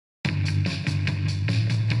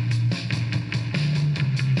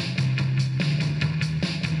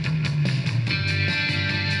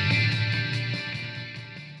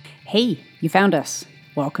Hey, you found us.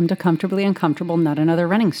 Welcome to Comfortably Uncomfortable, Not Another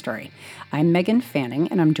Running Story. I'm Megan Fanning,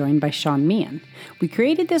 and I'm joined by Sean Meehan. We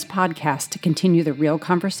created this podcast to continue the real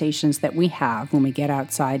conversations that we have when we get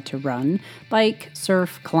outside to run, bike,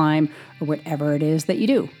 surf, climb, or whatever it is that you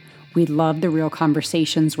do. We love the real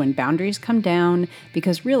conversations when boundaries come down,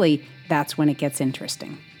 because really, that's when it gets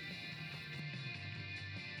interesting.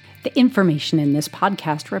 The information in this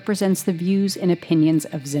podcast represents the views and opinions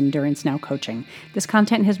of ZenduranceNow coaching. This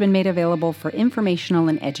content has been made available for informational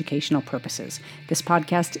and educational purposes. This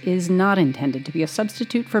podcast is not intended to be a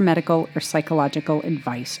substitute for medical or psychological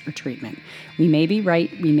advice or treatment. We may be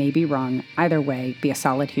right, we may be wrong. Either way, be a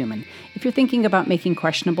solid human. If you're thinking about making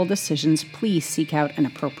questionable decisions, please seek out an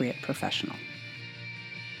appropriate professional.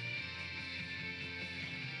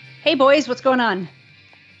 Hey boys, what's going on?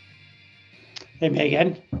 Hey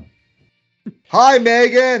Megan. Hi,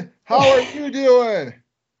 Megan. How are you doing?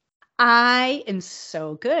 I am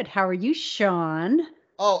so good. How are you, Sean?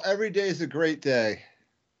 Oh, every day is a great day.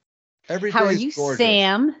 Every How day are is you, gorgeous.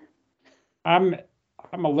 Sam? I'm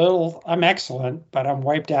excellent, but I'm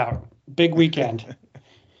wiped out. Big weekend.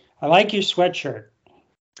 I like your sweatshirt.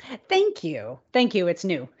 Thank you. Thank you. It's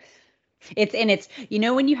new. It's you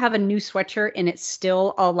know when you have a new sweatshirt and it's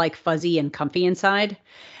still all like fuzzy and comfy inside?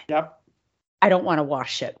 Yep. I don't want to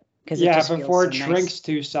wash it because Yeah, it just before it feels so shrinks nice.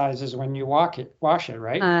 2 sizes when you wash it,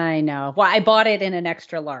 right? I know. Well, I bought it in an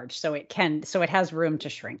extra large, so it has room to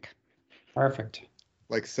shrink. Perfect.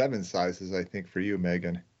 Like 7 sizes, I think, for you,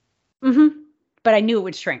 Megan. Mm-hmm. But I knew it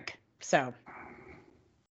would shrink. So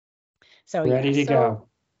Ready to go.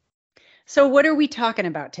 So what are we talking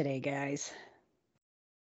about today, guys?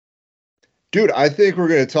 Dude, I think we're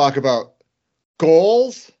going to talk about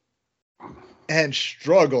goals and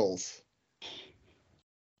struggles.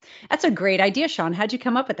 That's a great idea, Sean. How'd you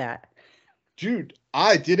come up with that? Dude,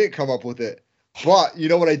 I didn't come up with it. But you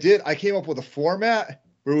know what I did? I came up with a format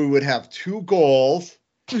where we would have 2 goals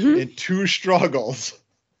and 2 struggles.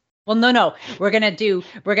 Well, no.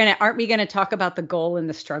 Aren't we going to talk about the goal and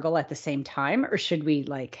the struggle at the same time? Or should we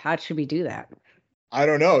how should we do that? I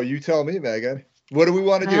don't know. You tell me, Megan. What do we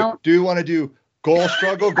want to do? Well- Do we want to do goal,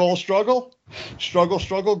 struggle, goal, struggle?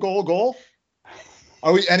 Struggle, goal, goal?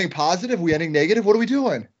 Are we ending positive? Are we ending negative? What are we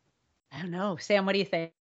doing? I don't know. Sam, what do you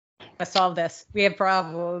think? Let's solve this. We have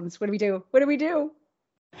problems. What do we do? What do we do?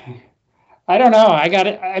 I don't know.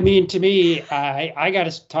 To me, I got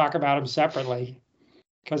to talk about them separately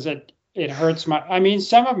because it hurts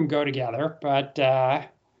some of them go together, but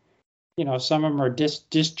some of them are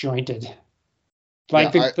disjointed.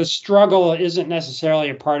 Like the struggle isn't necessarily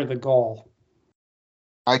a part of the goal.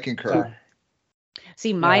 I concur.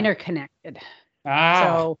 See, mine are connected.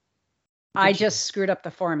 So I just screwed up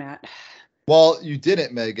the format. Well, you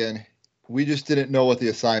didn't, Megan. We just didn't know what the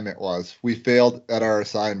assignment was. We failed at our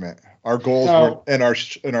assignment. Our goals and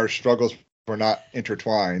our struggles were not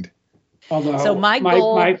intertwined. Although so my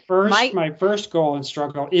first goal and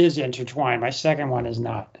struggle is intertwined. My second one is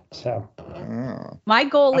not. So my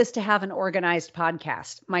goal is to have an organized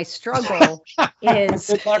podcast. My struggle is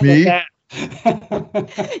good luck Me? with that.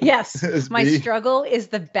 Yes, my struggle is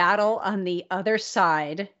the battle on the other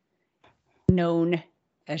side, known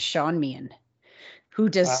as Sean Meehan,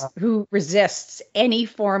 who resists any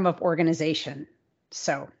form of organization.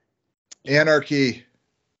 So anarchy.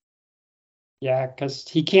 Yeah, because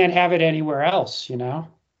he can't have it anywhere else,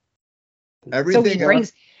 Everything.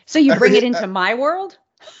 So you bring it into my world?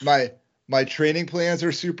 My training plans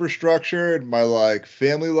are super structured. My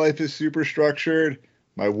family life is super structured.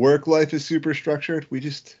 My work life is super structured. We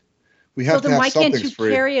have to have something free. So then why can't you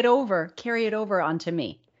carry it over onto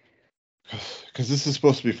me? Because this is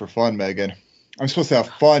supposed to be for fun, Megan. I'm supposed to have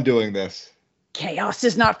fun doing this. Chaos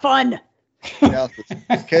is not fun.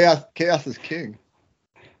 Chaos is king.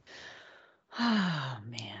 Oh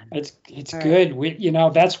man. It's good.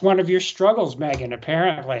 Right. That's one of your struggles, Megan,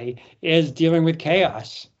 apparently, is dealing with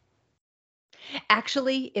chaos.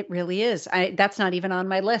 Actually, it really is. That's not even on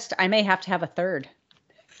my list. I may have to have a third.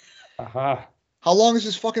 Uh-huh. How long is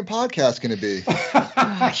this fucking podcast going to be?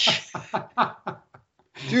 Gosh.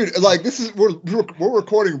 Dude, we're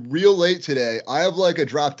recording real late today. I have a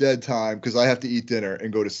drop dead time because I have to eat dinner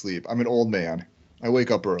and go to sleep. I'm an old man. I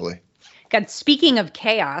wake up early. God, speaking of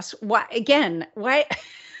chaos, why?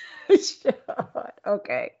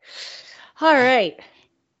 Okay. All right.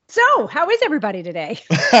 So, how is everybody today?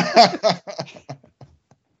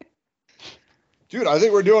 Dude, I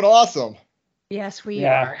think we're doing awesome. Yes, we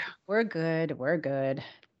are. We're good.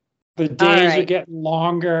 The days are getting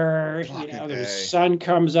longer. The sun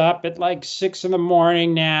comes up at 6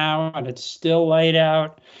 a.m. now, and it's still light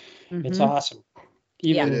out. Mm-hmm. It's awesome.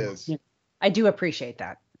 It is. I do appreciate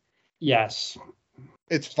that. Yes.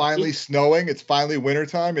 It's finally snowing. It's finally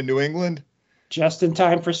wintertime in New England. Just in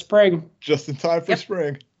time for spring. Just in time for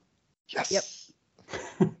spring. Yes.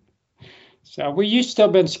 Yep. So you've still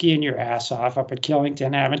been skiing your ass off up at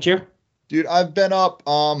Killington, haven't you? Dude, I've been up.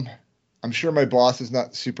 I'm sure my boss is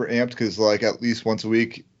not super amped because like at least once a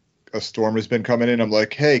week a storm has been coming in. I'm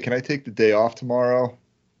like, hey, can I take the day off tomorrow?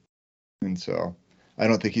 And so I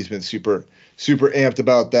don't think he's been super amped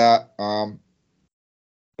about that.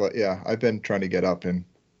 But yeah, I've been trying to get up and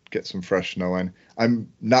get some fresh snow in.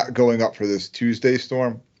 I'm not going up for this Tuesday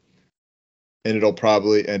storm, and it'll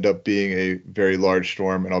probably end up being a very large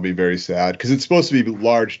storm, and I'll be very sad because it's supposed to be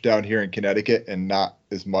large down here in Connecticut and not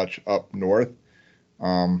as much up north.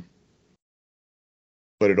 But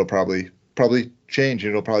it'll probably change.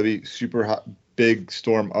 It'll probably be super hot, big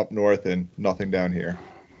storm up north and nothing down here.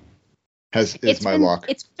 Is my luck.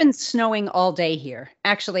 It's been snowing all day here.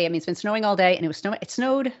 Actually, I mean, it's been snowing all day, and it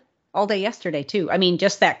snowed all day yesterday too. I mean,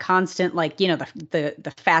 just that constant, like, you know,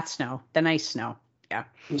 the fat snow, the nice snow. Yeah.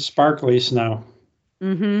 The sparkly snow.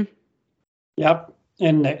 Mm-hmm. Yep.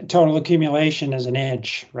 And the total accumulation is an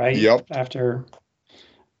inch, right? Yep. After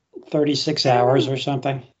 36 hours or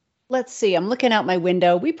something. Let's see. I'm looking out my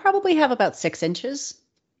window. We probably have about 6 inches.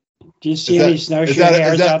 Do you see any snowshoe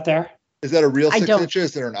hares out there? Is that a real 6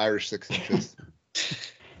 inches or an Irish 6 inches?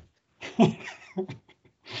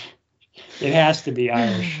 It has to be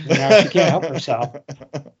Irish. You know, she can't help herself.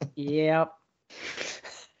 Yep.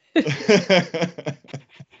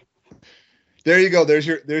 There you go. There's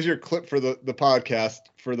your clip for the podcast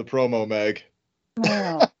for the promo, Meg.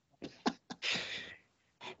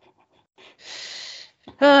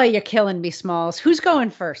 Oh, you're killing me, Smalls. Who's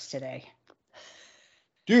going first today?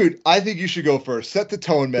 Dude, I think you should go first. Set the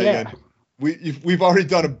tone, Megan. Yeah. We've already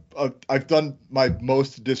done I've done my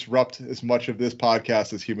most to disrupt as much of this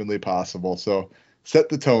podcast as humanly possible. So set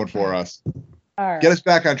the tone for us. All right. Get us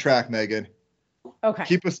back on track, Megan. Okay.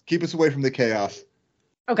 Keep us away from the chaos.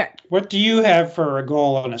 Okay. What do you have for a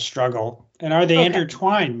goal and a struggle? And are they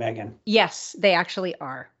intertwined, Megan? Yes, they actually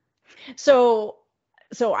are. So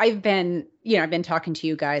I've been talking to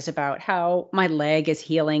you guys about how my leg is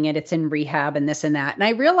healing and it's in rehab and this and that. And I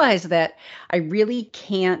realized that I really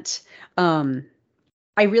can't get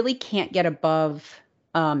above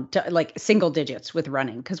like single digits with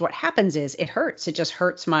running, because what happens is it hurts. It just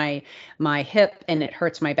hurts my hip and it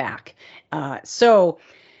hurts my back. So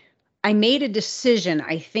I made a decision.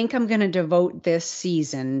 I think I'm going to devote this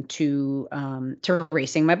season to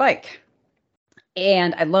racing my bike.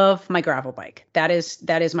 And I love my gravel bike. That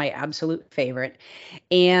is my absolute favorite.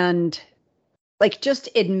 And like just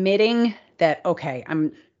admitting that, okay,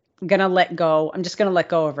 I'm going to let go. I'm just going to let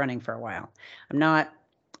go of running for a while. I'm not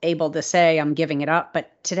able to say I'm giving it up,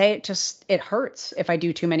 but today it hurts if I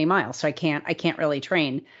do too many miles. So I can't really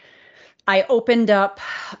train. I opened up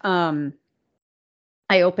a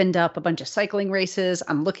bunch of cycling races.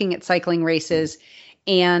 I'm looking at cycling races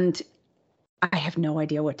and I have no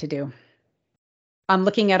idea what to do. I'm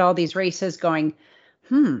looking at all these races going,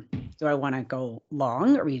 do I want to go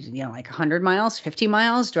long or, like 100 miles, 50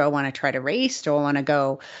 miles? Do I want to try to race? Do I want to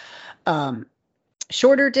go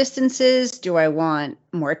shorter distances? Do I want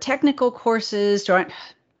more technical courses? So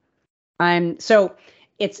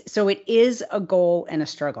it is a goal and a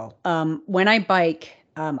struggle. When I bike,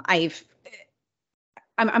 I'm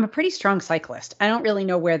a pretty strong cyclist. I don't really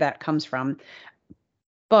know where that comes from,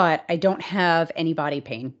 but I don't have any body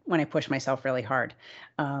pain when I push myself really hard.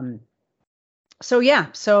 So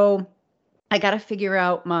I got to figure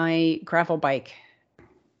out my gravel bike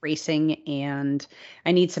racing, and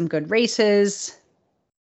I need some good races.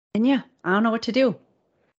 And yeah, I don't know what to do.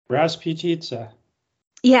 Rasputitsa.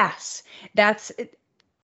 Yes, that's it.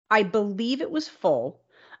 I believe it was full.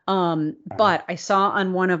 But I saw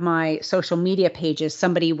on one of my social media pages,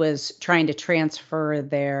 somebody was trying to transfer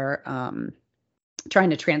their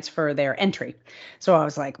entry. So I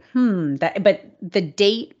was like, but the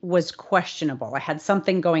date was questionable. I had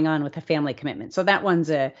something going on with a family commitment. So that one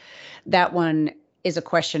is a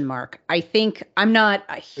question mark. I think I'm not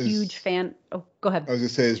a huge fan. Oh, go ahead. I was going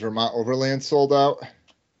to say, is Vermont Overland sold out?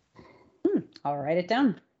 I'll write it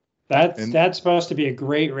down. That's supposed to be a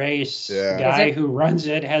great race. Yeah. The guy who runs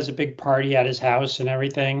it has a big party at his house and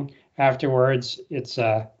everything afterwards. It's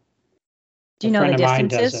do you know the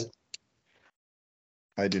distances?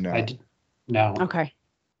 I do not. No. Okay.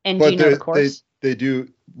 And do you know the course? They do.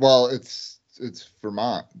 Well, it's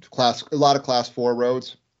Vermont. A lot of class 4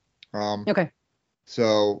 roads. Okay.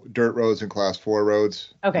 So dirt roads and class 4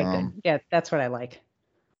 roads. Okay, good. Yeah, that's what I like.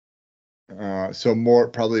 So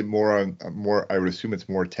probably more. I would assume it's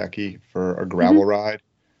more techie for a gravel ride.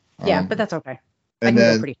 Yeah, but that's okay. I And can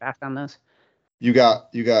then go pretty fast on those. you got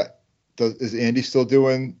is Andy still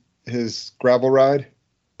doing his gravel ride?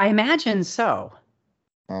 I imagine so.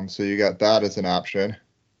 So you got that as an option.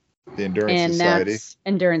 The Endurance And Society. that's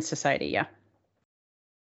Endurance Society, yeah.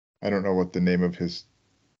 I don't know what the name of his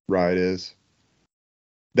ride is.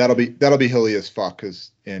 That'll be hilly as fuck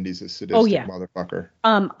because Andy's a sadistic motherfucker.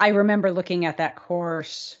 I remember looking at that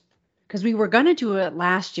course because we were gonna do it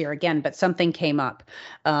last year again, but something came up.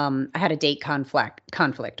 I had a date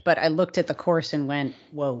conflict, but I looked at the course and went,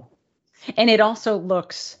 whoa. And it also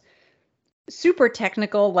looks super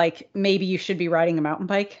technical, like maybe you should be riding a mountain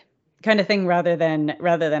bike kind of thing rather than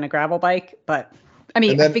a gravel bike. But I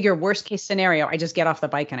mean, I figure worst case scenario, I just get off the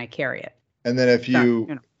bike and I carry it. And then if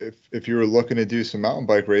you if you were looking to do some mountain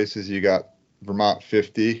bike races, you got Vermont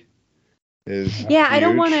 50 is huge. I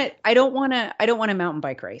don't want a mountain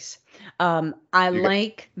bike race. I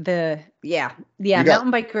like the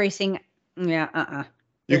mountain bike racing. Yeah,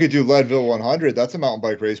 You could do Leadville 100. That's a mountain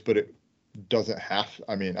bike race, but it doesn't have.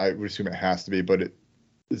 I mean, I would assume it has to be, but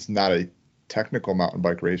it's not a technical mountain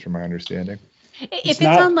bike race, from my understanding. If it's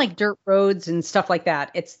on like dirt roads and stuff like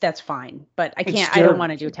that, that's fine. But I can't. I don't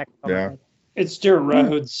want to do a technical. Yeah. It's dirt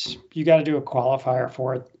roads. You got to do a qualifier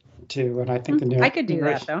for it too, and I think I could do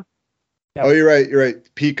that though. Yep. Oh, you're right.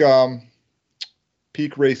 Peak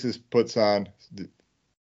Races puts on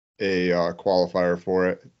a qualifier for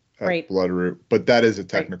it at Bloodroot, but that is a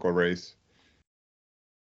technical race.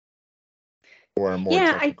 Or a more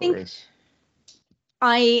technical race.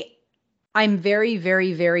 I'm very,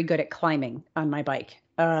 very, very good at climbing on my bike.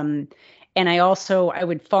 And I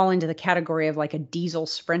would fall into the category of like a diesel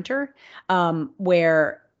sprinter,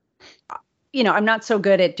 where, I'm not so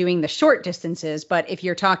good at doing the short distances, but if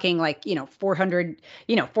you're talking like,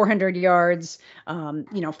 400 yards,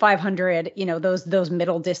 500, those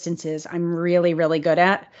middle distances, I'm really, really good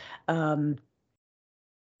at.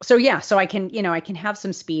 So I can have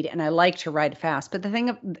some speed and I like to ride fast. But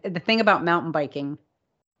the thing about mountain biking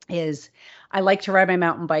is I like to ride my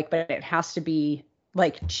mountain bike, but it has to be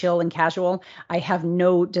like chill and casual. I have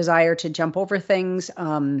no desire to jump over things.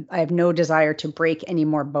 I have no desire to break any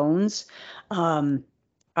more bones.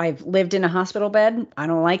 I've lived in a hospital bed. I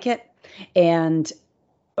don't like it. And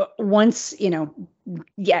once, and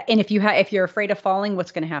if you're afraid of falling,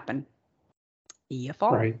 what's going to happen? You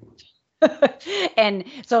fall. Right. And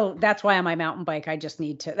so that's why on my mountain bike, I just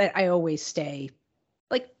need to, I always stay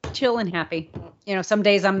like chill and happy. Some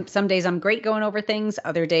days I'm great going over things.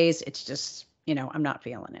 Other days it's just, I'm not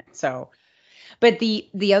feeling it. So, but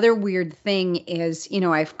the other weird thing is,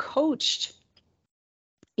 I've coached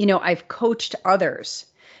others,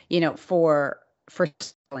 for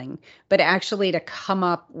cycling, but actually to come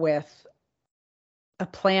up with a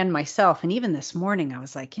plan myself. And even this morning I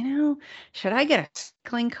was like, should I get a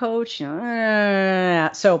cycling coach?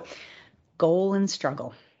 So goal and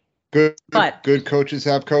struggle. Good coaches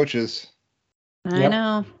have coaches. I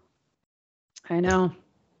know.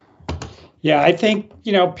 Yeah, I think,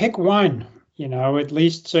 pick one, at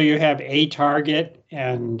least so you have a target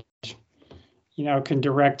and, can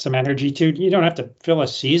direct some energy to. You don't have to fill a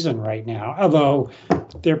season right now, although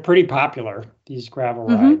they're pretty popular, these gravel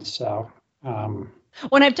rides. So,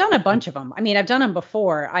 when I've done a bunch of them, I mean, I've done them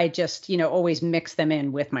before. I just, always mix them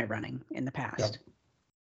in with my running in the past.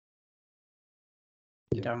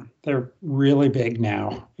 Yep. They're really big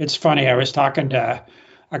now. It's funny. I was talking to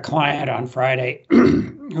a client on Friday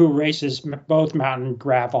who races both mountain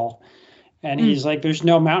gravel, and he's like, "There's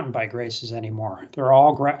no mountain bike races anymore. They're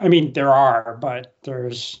all there are, but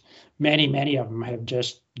there's many of them have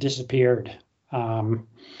just disappeared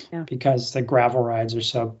because the gravel rides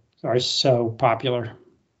are so popular."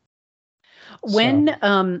 When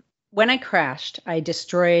I crashed, I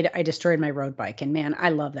destroyed my road bike, and man, I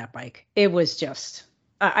love that bike. It was just.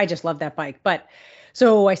 I just love that bike. But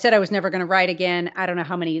so I said I was never going to ride again. I don't know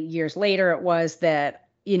how many years later it was that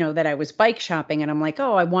I was bike shopping and I'm like,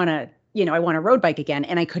 oh, I want a road bike again.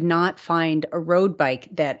 And I could not find a road bike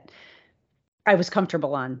that I was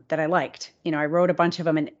comfortable on that I liked. I rode a bunch of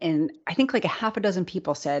them and I think like a half a dozen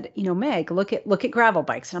people said, Meg, look at gravel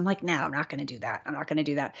bikes. And I'm like, no, I'm not going to do that.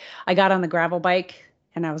 I got on the gravel bike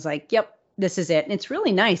and I was like, yep, this is it. And it's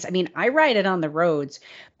really nice. I mean, I ride it on the roads,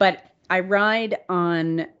 but I ride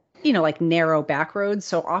on, like narrow back roads.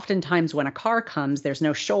 So oftentimes when a car comes, there's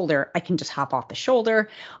no shoulder. I can just hop off the shoulder.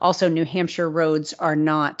 Also, New Hampshire roads are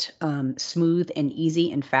not smooth and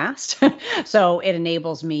easy and fast. So it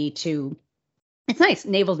enables me to, it's nice,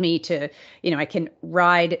 enables me to, I can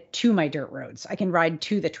ride to my dirt roads. I can ride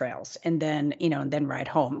to the trails and then, and then ride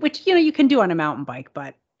home, which, you can do on a mountain bike,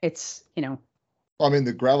 but it's, I mean,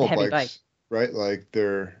 the gravel bikes, bike. right? Like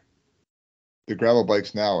the gravel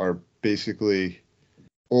bikes now are basically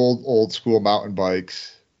old school mountain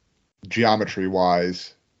bikes, geometry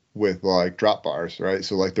wise, with like drop bars, right?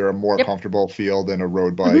 So like they're a more comfortable feel than a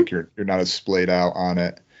road bike. You're not as splayed out on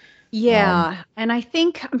it. Yeah, and I'm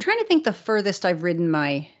trying to think the furthest I've ridden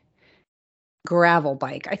my gravel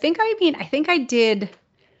bike. I think I did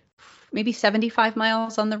maybe 75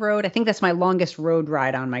 miles on the road. I think that's my longest road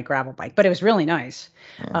ride on my gravel bike, but it was really nice.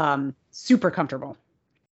 Super comfortable.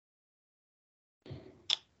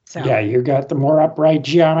 So yeah, you got the more upright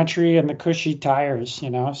geometry and the cushy tires,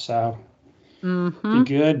 so be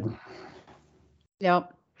good.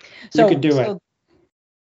 Yep. So you could do it.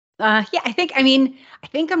 Yeah, I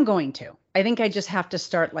think I'm going to. I think I just have to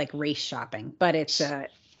start like race shopping, but it's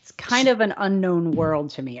kind of an unknown world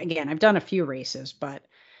to me. Again, I've done a few races, but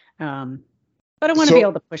I want to be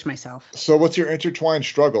able to push myself. So what's your intertwined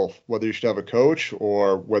struggle? Whether you should have a coach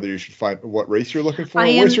or whether you should find what race you're looking for?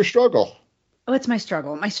 What's your struggle? Oh, it's my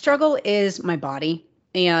struggle. My struggle is my body.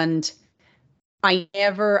 And the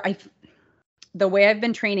way I've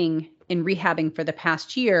been training and rehabbing for the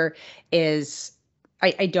past year is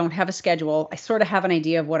I don't have a schedule. I sort of have an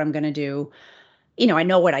idea of what I'm going to do. I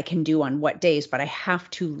know what I can do on what days, but I have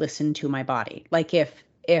to listen to my body. Like if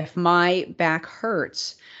my back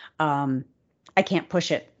hurts, I can't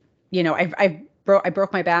push it. I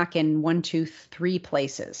broke my back in 1, 2, 3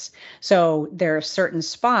 places. So there are certain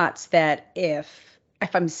spots that if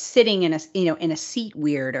I'm sitting in a seat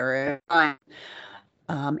weird, or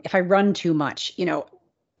if I run too much,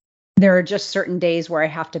 there are just certain days where I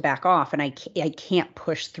have to back off, and I can't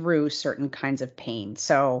push through certain kinds of pain.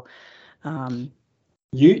 So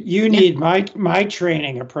you need my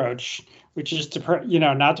training approach, which is to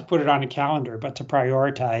not to put it on a calendar, but to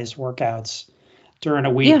prioritize workouts during a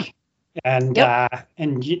week, and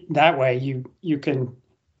that way you can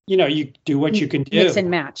you do what you can do, mix and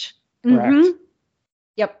match. Correct.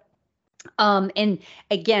 Yep. And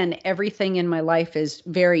again, everything in my life is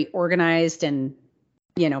very organized and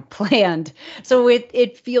planned. So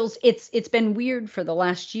it feels it's been weird for the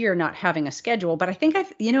last year not having a schedule, but I think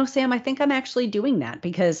Sam, I think I'm actually doing that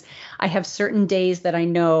because I have certain days that I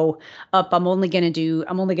know I'm only going to do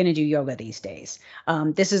yoga these days.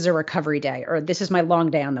 This is a recovery day, or this is my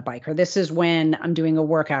long day on the bike, or this is when I'm doing a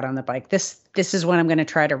workout on the bike. This is when I'm going to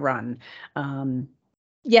try to run. And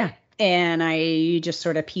I just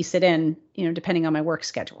sort of piece it in, depending on my work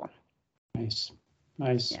schedule. Nice.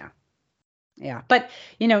 Yeah. But,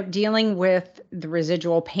 dealing with the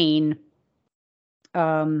residual pain,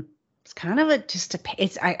 it's kind of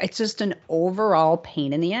it's just an overall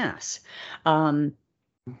pain in the ass. And,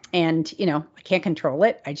 I can't control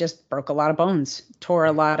it. I just broke a lot of bones, tore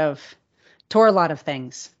a lot of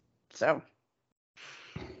things. So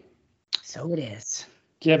it is.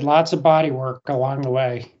 Get lots of body work along the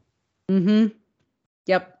way. Yep.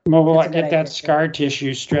 Get that scar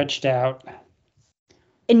tissue stretched out.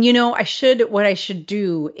 And what I should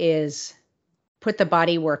do is put the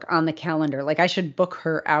body work on the calendar. Like I should book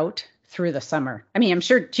her out through the summer. I mean, I'm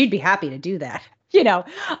sure she'd be happy to do that,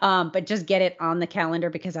 but just get it on the calendar,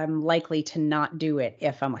 because I'm likely to not do it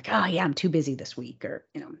if I'm like, oh yeah, I'm too busy this week, or.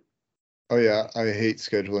 Oh yeah, I hate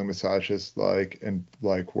scheduling massages and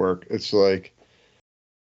work. It's like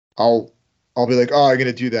I'll be like, oh, I'm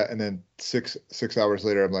gonna do that, and then six hours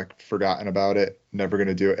later, I'm like forgotten about it, never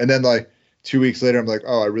gonna do it, and then 2 weeks later, I'm like,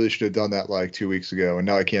 oh, I really should have done that 2 weeks ago, and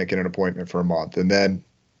now I can't get an appointment for a month, and then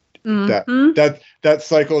that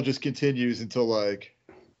cycle just continues until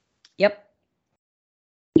Yep,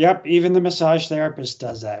 even the massage therapist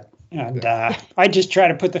does that, and I just try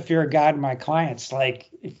to put the fear of God in my clients. Like,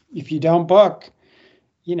 if you don't book,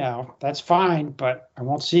 that's fine, but I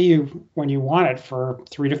won't see you when you want it for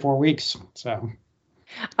 3 to 4 weeks. So.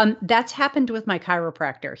 That's happened with my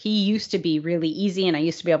chiropractor. He used to be really easy and I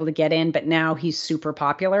used to be able to get in, but now he's super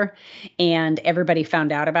popular and everybody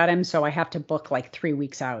found out about him. So I have to book 3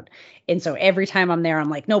 weeks out. And so every time I'm there, I'm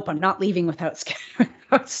like, nope, I'm not leaving without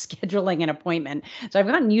scheduling an appointment. So I've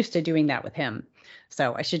gotten used to doing that with him.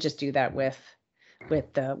 So I should just do that with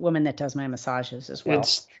the woman that does my massages as well.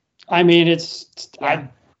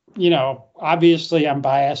 Obviously I'm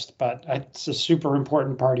biased, but it's a super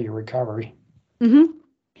important part of your recovery.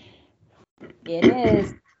 It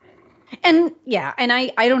is. And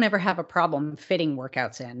I don't ever have a problem fitting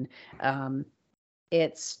workouts in.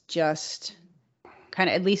 It's just kind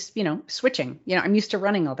of, at least, switching. I'm used to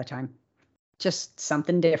running all the time. Just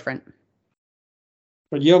something different.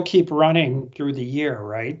 But you'll keep running through the year,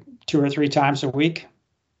 right? 2 or 3 times a week?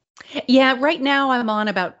 Yeah, right now I'm on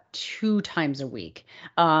about 2 times a week.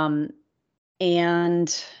 And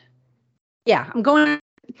yeah, I'm going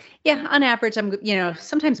Yeah, on average,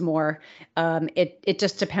 sometimes more. It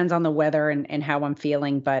just depends on the weather and how I'm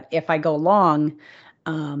feeling. But if I go long,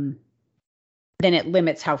 um, then it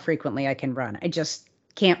limits how frequently I can run. I just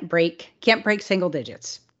can't break single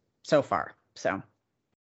digits so far. So,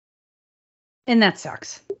 and that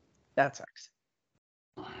sucks. That sucks.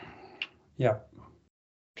 Yeah.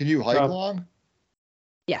 Can you hike long?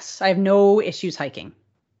 Yes, I have no issues hiking.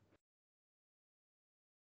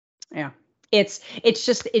 Yeah. It's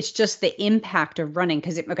just the impact of running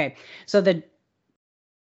because so the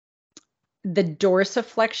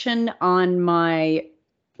dorsiflexion on my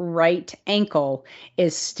right ankle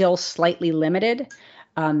is still slightly limited.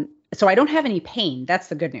 So I don't have any pain. That's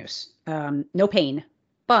the good news. No pain.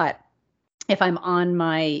 But if I'm on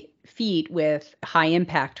my feet with high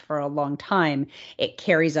impact for a long time, it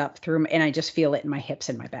carries up through, and I just feel it in my hips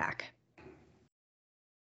and my back.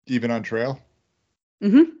 Even on trail?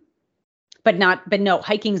 Mm-hmm. But no,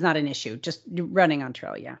 hiking's not an issue. Just running on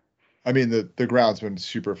trail, yeah. I mean, the ground's been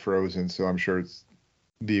super frozen, so I'm sure it's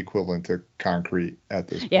the equivalent to concrete at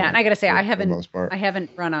this point. Yeah, and I gotta say, I haven't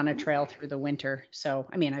run on a trail through the winter. So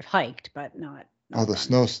I mean, I've hiked, but not. Oh, the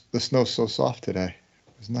snow's so soft today.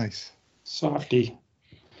 It was nice. Softy.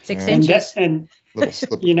 6 inches. And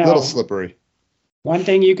little slippery. One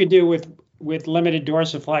thing you could do with limited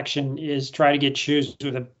dorsiflexion is try to get shoes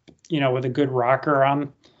with a good rocker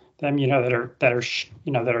on them, that are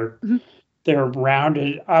Mm-hmm. they're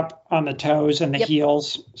rounded up on the toes and the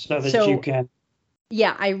heels so that you can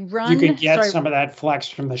I run. You can get some of that flex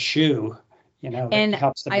from the shoe, and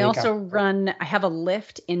helps the I also run. I have a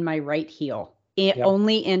lift in my right heel,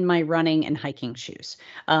 only in my running and hiking shoes.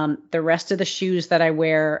 The rest of the shoes that I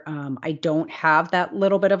wear, I don't have that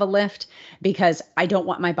little bit of a lift because I don't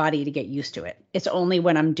want my body to get used to it. It's only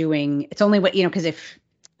when because if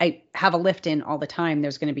I have a lift in all the time,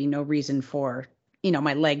 there's going to be no reason for,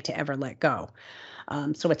 my leg to ever let go.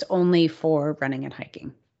 So it's only for running and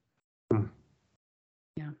hiking.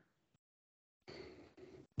 Yeah.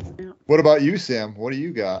 What about you, Sam? What do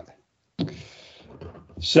you got?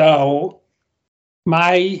 So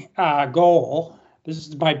my goal, this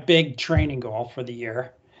is my big training goal for the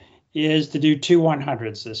year, is to do 2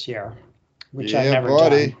 100s this year, which I've never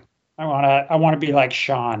done. I want to be like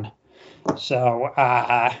Sean. So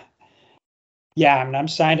I'm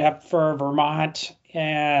signed up for Vermont,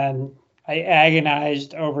 and I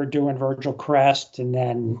agonized over doing Virgil Crest, and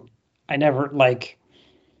then I never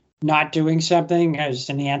not doing something as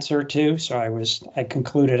an answer to. So I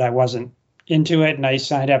concluded I wasn't into it, and I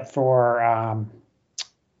signed up for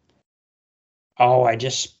I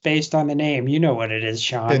just spaced on the name. You know what it is,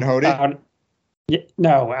 Sean. In Hody?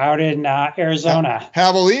 Out in Arizona.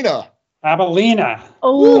 Javelina.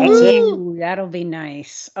 Oh, that'll be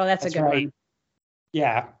nice. Oh, that's a good one.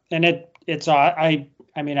 Yeah, and it's I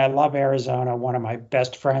love Arizona. One of my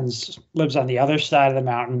best friends lives on the other side of the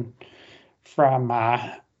mountain from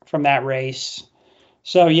that race.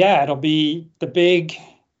 So yeah, it'll be the big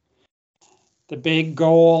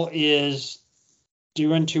goal is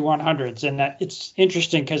doing 2 100s, and it's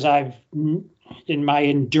interesting because I've in my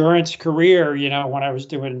endurance career, when I was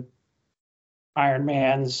doing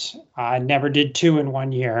Ironmans, I never did 2 in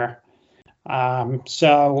 1 year.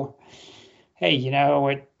 So hey,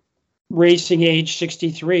 at racing age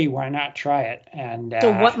 63, why not try it? And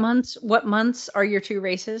so what months are your 2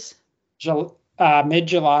 races?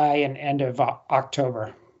 Mid-July and end of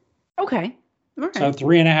October. Okay. All right. So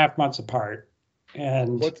 3.5 months apart.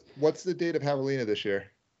 And what's the date of Javelina this year?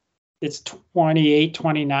 It's 28,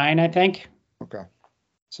 29, I think. Okay.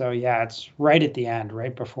 So yeah, it's right at the end,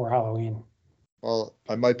 right before Halloween. Well,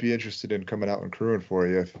 I might be interested in coming out and crewing for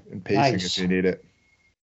you and pacing if you need it.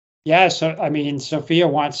 Yeah, so Sophia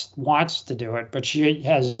wants to do it, but she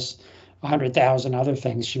has 100,000 other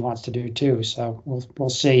things she wants to do too. So we'll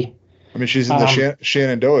see. I mean, she's in the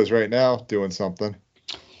Shenandoahs right now doing something.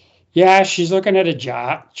 Yeah, she's looking at a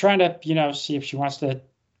job, trying to see if she wants to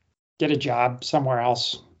get a job somewhere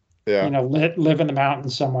else. Yeah. Live in the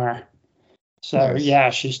mountains somewhere. So nice.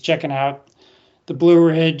 Yeah, she's checking out the Blue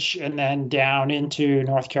Ridge and then down into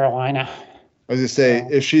North Carolina. I was gonna say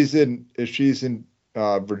if she's in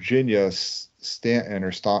Virginia,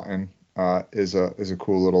 Staunton is a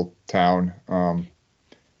cool little town.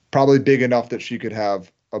 Probably big enough that she could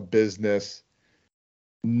have a business,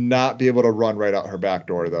 not be able to run right out her back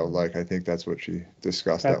door though. I think that's what she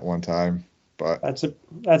discussed at one time. But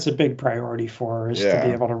that's a big priority for her is to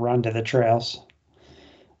be able to run to the trails.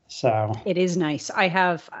 So it is nice. I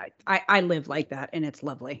live like that, and it's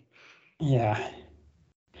lovely. Yeah.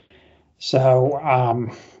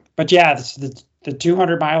 So, but yeah, the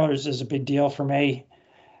 200 milers is a big deal for me.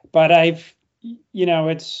 But I've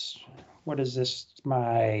it's, what is this?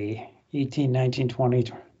 My 18, 19,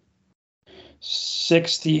 20,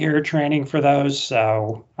 sixth year training for those.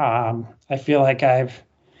 So I feel like I've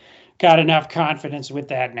got enough confidence with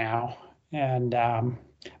that now. And,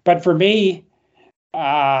 but for me,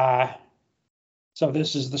 so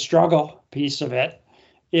this is the struggle piece of it,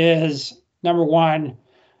 is number one,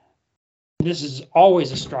 this is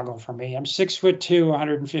always a struggle for me. I'm 6'2",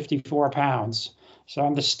 154 pounds. So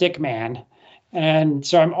I'm the stick man. And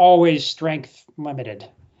so I'm always strength limited.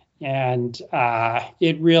 And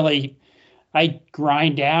it really, I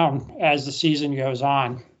grind down as the season goes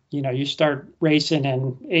on. You start racing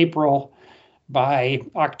in April, by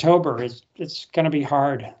October, it's going to be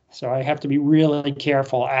hard. So I have to be really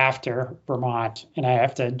careful after Vermont, and I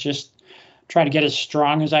have to just try to get as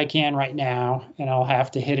strong as I can right now, and I'll have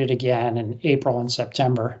to hit it again in April and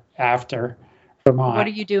September after Vermont. What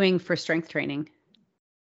are you doing for strength training?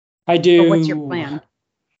 I do. Or what's your plan?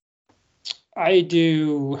 I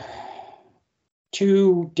do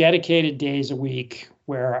 2 dedicated days a week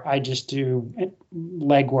where I just do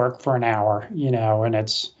leg work for an hour, and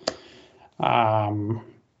it's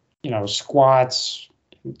squats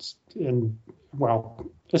and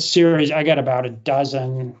a series. I got about a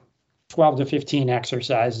dozen, 12 to 15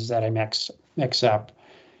 exercises that I mix up,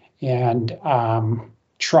 and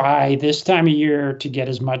try this time of year to get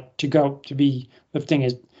to be lifting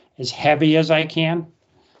as heavy as I can.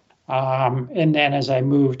 And then as I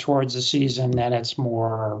move towards the season, then it's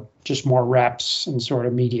more reps and sort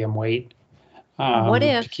of medium weight. What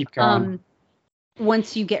if to keep going?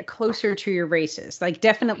 Once you get closer to your races, like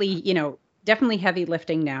definitely heavy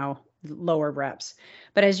lifting now, lower reps.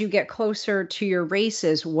 But as you get closer to your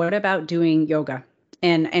races, what about doing yoga?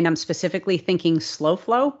 And I'm specifically thinking slow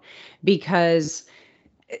flow, because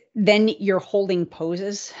then you're holding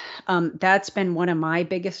poses. That's been one of my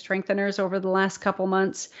biggest strengtheners over the last couple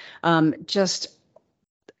months. Just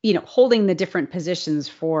holding the different positions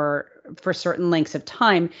for certain lengths of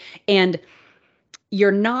time, and you're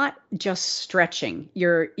not just stretching,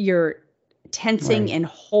 you're tensing Right. and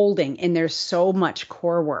holding, and there's so much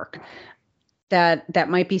core work that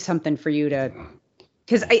might be something for you to,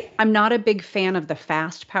 because I'm not a big fan of the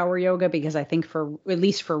fast power yoga, because I think at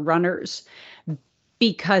least for runners,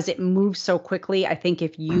 because it moves so quickly. I think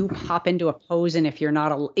if you pop into a pose, and if you're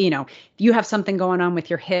not, if you have something going on with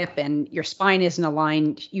your hip and your spine isn't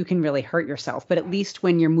aligned, you can really hurt yourself. But at least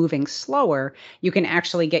when you're moving slower, you can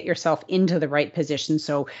actually get yourself into the right position.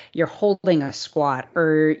 So you're holding a squat,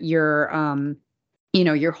 or you're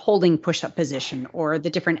holding push-up position, or the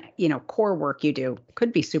different, core work you do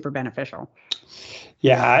could be super beneficial.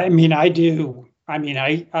 Yeah, I mean, I do. I mean,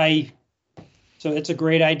 so it's a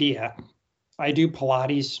great idea. I do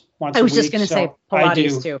Pilates once a week. I was just going to say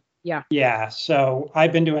Pilates too. Yeah. Yeah. So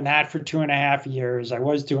I've been doing that for 2.5 years. I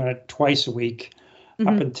was doing it twice a week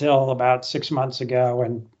up until about 6 months ago.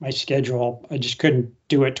 And my schedule, I just couldn't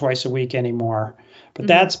do it twice a week anymore. But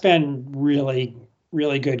that's been really,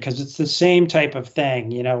 really good, because it's the same type of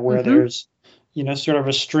thing, where there's, sort of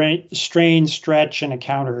a strain, stretch, and a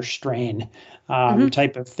counter strain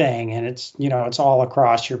type of thing. And it's, it's all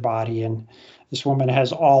across your body. And this woman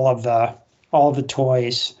has all of the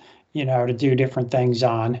toys, to do different things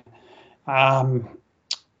on.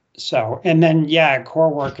 So, and then,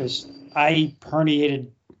 core work is, I herniated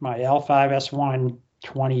my L5-S1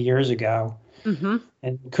 20 years ago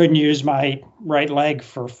and couldn't use my right leg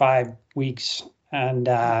for 5 weeks. And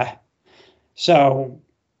so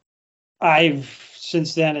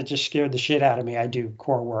since then, it just scared the shit out of me. I do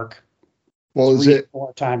core work. Well,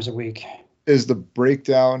 3-4 times a week. Is the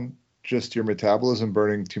breakdown just your metabolism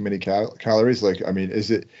burning too many calories? Like, I mean,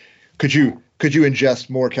 could you ingest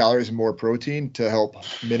more calories and more protein to help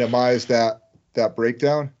minimize that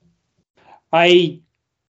breakdown? I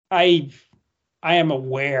am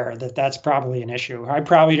aware that that's probably an issue. I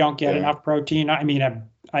probably don't get enough protein. I mean,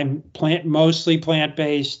 I'm mostly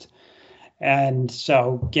plant-based, and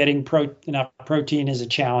so getting enough protein is a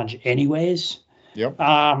challenge anyways. Yep.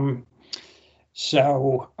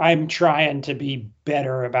 So I'm trying to be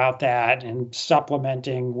better about that, and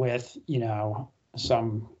supplementing with,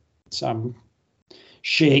 some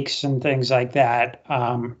shakes and things like that.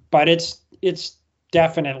 But it's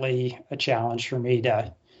definitely a challenge for me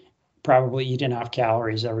to probably eat enough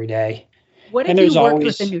calories every day. What if you worked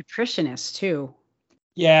with a nutritionist too?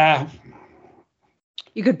 Yeah.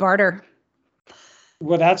 You could barter.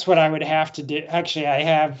 Well, that's what I would have to do. Actually, I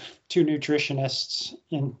have 2 nutritionists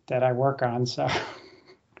that I work on. So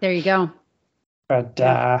there you go. But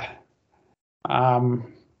that's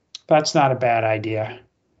not a bad idea.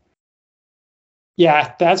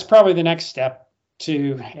 Yeah, that's probably the next step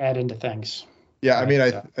to add into things. Yeah, I Right.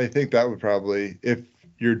 mean, So, I think that would probably, if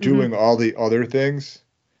you're Mm-hmm. doing all the other things,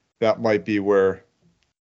 that might be where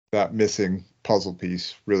that missing puzzle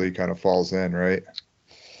piece really kind of falls in, right?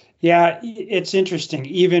 yeah, it's interesting.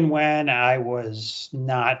 Even when I was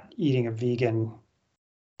not eating a vegan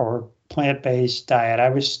or plant-based diet, I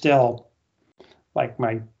was still like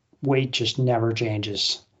my weight just never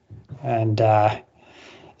changes. And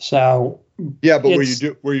so Yeah, but it's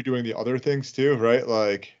were you doing the other things too, right?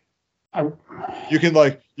 Like I, you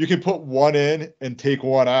can put one in and take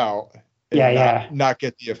one out yeah, and yeah. not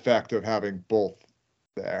get the effect of having both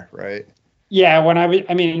there, right? Yeah, when I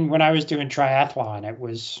was doing triathlon, it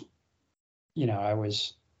was, I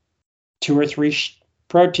was two or three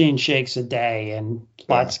protein shakes a day and Yeah.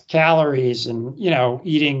 lots of calories and,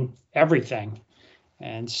 eating everything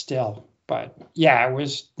and still, but yeah,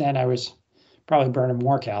 then I was probably burning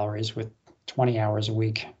more calories with 20 hours a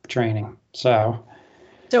week training. So,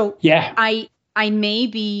 So yeah. I may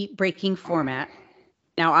be breaking format.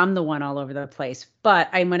 Now I'm the one all over the place, but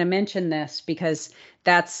I'm going to mention this because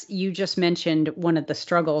you just mentioned one of the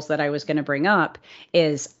struggles that I was going to bring up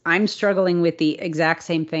is I'm struggling with the exact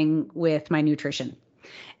same thing with my nutrition.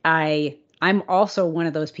 I'm also one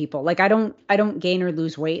of those people. Like I don't gain or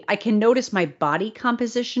lose weight. I can notice my body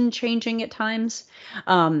composition changing at times.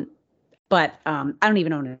 But I don't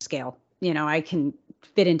even own a scale. I can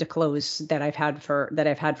fit into clothes that I've had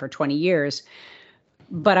for 20 years.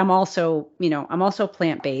 But I'm also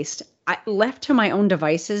plant-based. I left to my own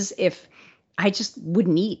devices if I just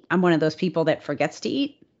wouldn't eat. I'm one of those people that forgets to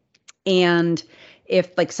eat. And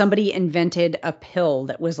if like somebody invented a pill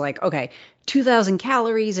that was like, okay, 2,000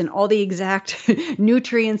 calories and all the exact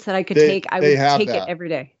nutrients that I could take, I They would have take it that. every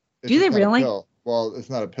day. It's Do they just not a really? pill. Well, it's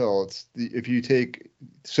not a pill. If you take,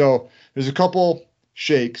 so there's a couple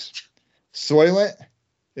shakes. Soylent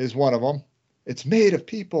is one of them. It's made of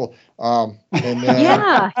people. And then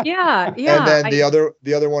and Yeah. then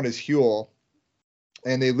the other one is Huel,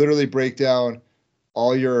 and they literally break down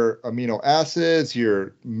all your amino acids,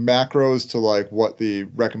 your macros to like what the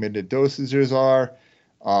recommended dosages are,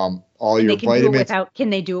 all And your they can do it vitamins, without, can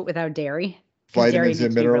they do it without dairy? Because dairy vitamins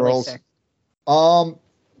and makes me really minerals. sick. Um,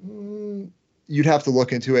 you'd have to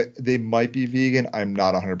look into it. They might be vegan. I'm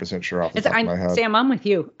not 100% sure off the top of my head. Sam, I'm with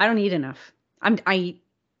you. I don't eat enough.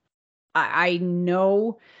 I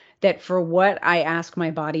know that for what I ask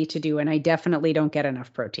my body to do, and I definitely don't get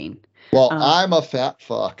enough protein. Well, I'm a fat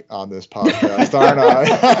fuck on this podcast, aren't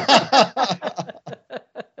I?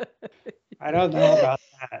 I don't know about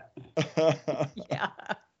that. Yeah.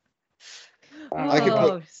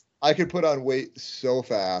 Uh, I could put on weight so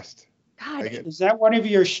fast. God, is that one of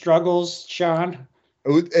your struggles, Sean?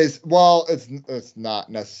 It's not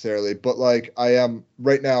necessarily, but like I am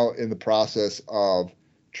right now in the process of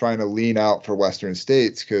trying to lean out for Western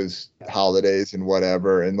states because holidays and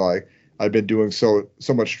whatever, and like I've been doing so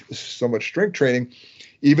much strength training,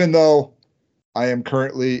 even though I am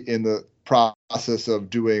currently in the process of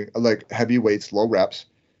doing like heavy weights, low reps.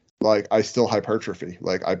 Like I still hypertrophy.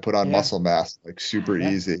 Like I put on muscle mass like super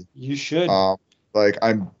easy. You should. Like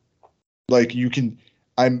I'm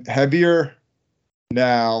heavier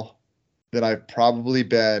now than I've probably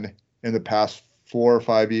been in the past 4 or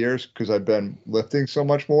 5 years because I've been lifting so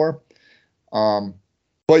much more.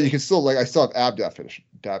 But you can still I still have ab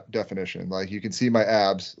definition. Like you can see my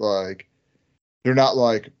abs. Like they're not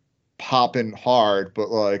like popping hard,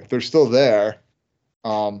 but like they're still there.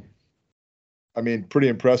 I mean, pretty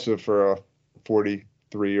impressive for a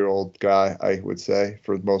 43-year-old guy, I would say,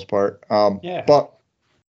 for the most part. But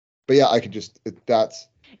yeah, I could just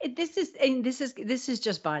this is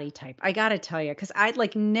just body type. I gotta tell you, because I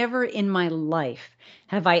like never in my life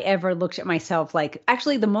have I ever looked at myself like.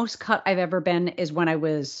 Actually, the most cut I've ever been is when I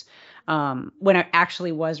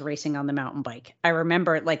actually was racing on the mountain bike. I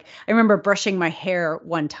remember brushing my hair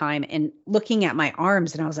one time and looking at my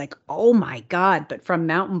arms, and I was like, oh my God. But from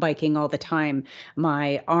mountain biking all the time,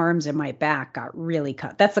 my arms and my back got really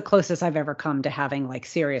cut. That's the closest I've ever come to having like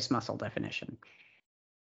serious muscle definition.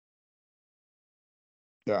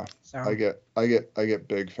 Yeah, so I get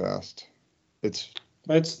big fast. It's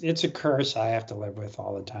a curse I have to live with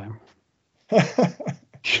all the time.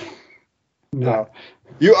 No,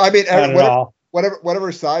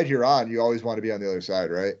 whatever side you're on, you always want to be on the other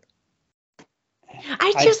side, right?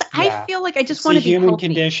 I feel like I just want to be human healthy.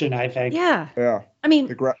 Condition, I think. Yeah. I mean,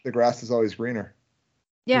 the grass is always greener.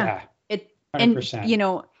 Yeah.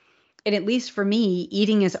 100%. And at least for me,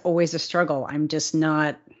 eating is always a struggle. I'm just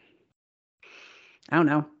not. I don't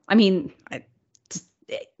know. I mean,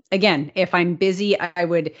 again, if I'm busy, I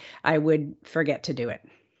would forget to do it.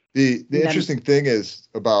 The interesting thing is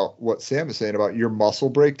about what Sam is saying about your muscle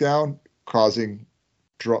breakdown causing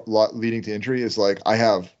leading to injury is like I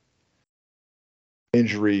have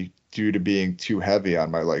injury due to being too heavy on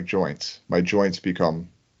my like joints. My joints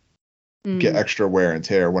get extra wear and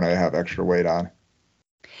tear when I have extra weight on.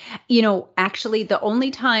 Actually, the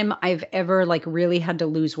only time I've ever like really had to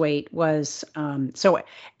lose weight was so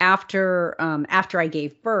after I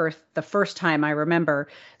gave birth, the first time I remember.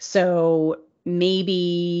 So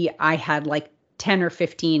maybe I had like 10 or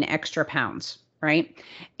 15 extra pounds, right?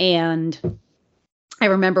 And I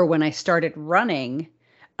remember when I started running,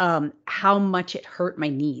 how much it hurt my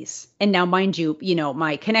knees. And now, mind you,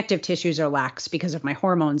 my connective tissues are lax because of my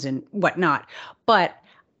hormones and whatnot. But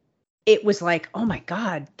it was like, oh my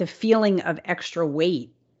God, the feeling of extra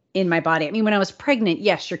weight in my body. I mean, when I was pregnant,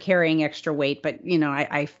 yes, you're carrying extra weight, but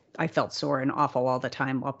I felt sore and awful all the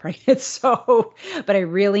time while pregnant. So, but I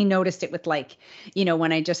really noticed it with like,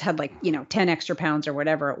 when I just had like, 10 extra pounds or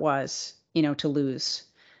whatever it was, to lose,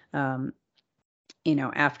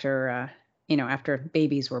 after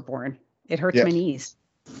babies were born. It hurts Yeah. my knees.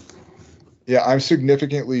 Yeah, I'm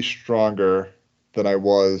significantly stronger than I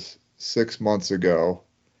was 6 months ago.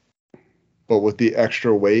 But with the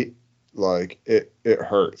extra weight, like it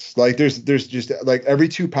hurts. Like there's just like every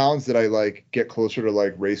 2 pounds that I like get closer to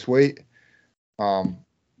like race weight, I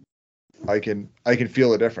can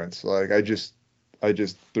feel a difference. Like I just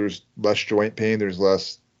there's less joint pain, there's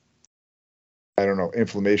less, I don't know,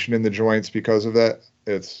 inflammation in the joints because of that.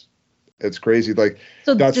 It's crazy. Like,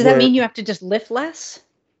 so does that mean you have to just lift less?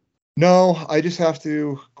 No, I just have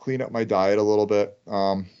to clean up my diet a little bit.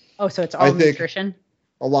 So it's all nutrition?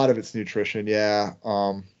 A lot of it's nutrition, yeah.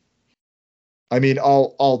 I mean,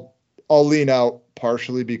 I'll lean out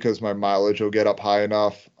partially because my mileage will get up high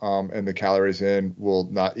enough, and the calories in will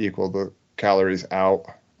not equal the calories out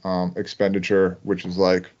expenditure, which is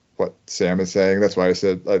like what Sam is saying. That's why I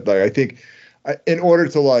said like I think in order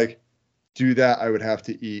to like do that, I would have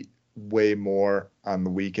to eat way more on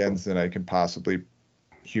the weekends than I can possibly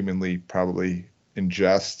humanly probably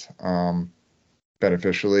ingest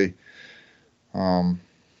beneficially.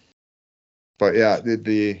 But yeah,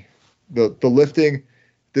 the lifting at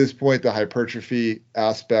this point, the hypertrophy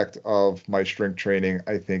aspect of my strength training,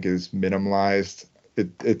 I think, is minimalized.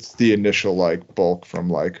 It's the initial like bulk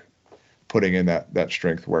from like putting in that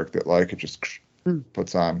strength work that like it just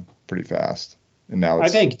puts on pretty fast. And now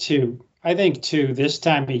it's, I think too this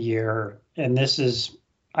time of year, and this is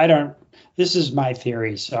my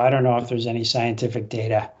theory, so I don't know if there's any scientific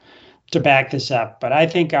data to back this up, but I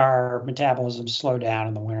think our metabolism slow down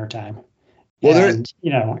in the wintertime. Well, and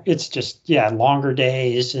it's just longer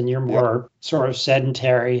days, and you're more sort of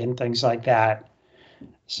sedentary and things like that.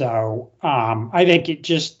 So I think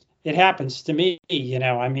it happens to me.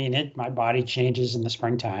 I mean, my body changes in the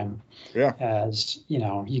springtime. Yeah. As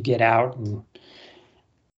you get out, and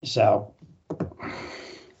so.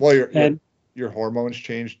 Well, your hormones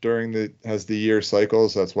change as the year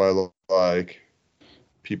cycles. That's why like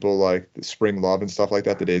people like the spring love and stuff like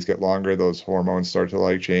that, the days get longer, those hormones start to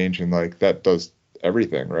like change, and like that does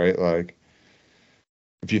everything, right? Like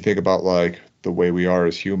if you think about like the way we are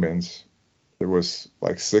as humans, it was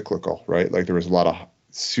like cyclical, right? Like there was a lot of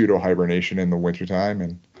pseudo hibernation in the wintertime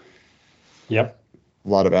and a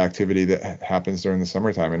lot of activity that happens during the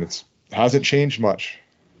summertime, and it hasn't changed much.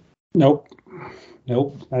 Nope.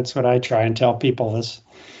 That's what I try and tell people. This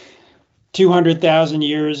 200,000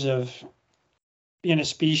 years of in a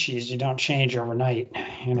species, you don't change overnight,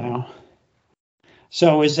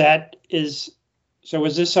 So is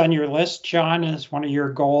this on your list, John, as one of your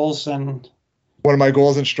goals? And one of my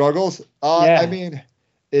goals and struggles? I mean,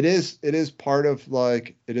 it is part of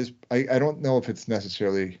like, it is, I don't know if it's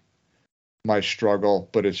necessarily my struggle,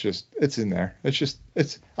 but it's in there.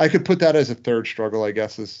 I could put that as a third struggle, I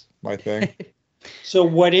guess, is my thing. So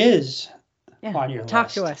what is on your list? Talk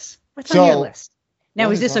to us. What's on your list? Now,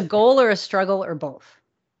 is this a goal or a struggle or both?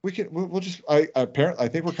 We'll just, I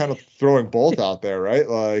think we're kind of throwing both out there, right?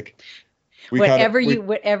 Like whatever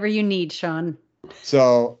you need, Sean.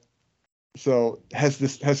 So has the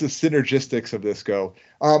synergistics of this go?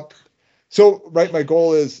 So right, my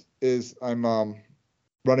goal is I'm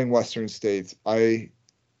running Western States. I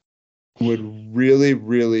would really,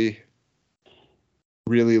 really,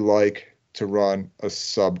 really like to run a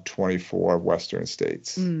sub 24 Western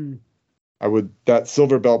States. I would, that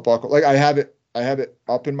silver belt buckle, like I have it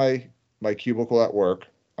up in my cubicle at work.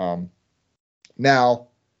 Now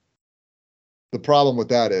the problem with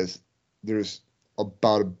that is there's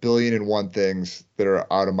about 1,000,000,001 things that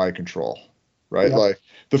are out of my control, right? Yep. Like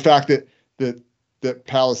the fact that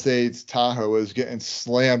Palisades Tahoe is getting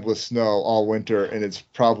slammed with snow all winter, and it's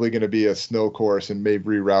probably going to be a snow course and maybe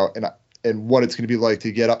reroute. And what it's going to be like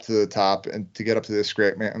to get up to the top and to get up to the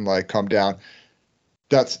escarpment and like come down.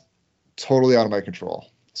 That's totally out of my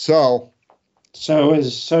control. So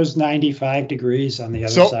is 95 degrees on the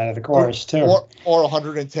other side of the course too, or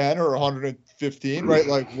 110 or 115, right?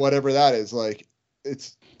 Like whatever that is, like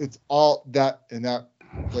it's all that, and that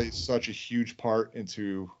plays such a huge part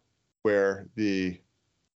into where the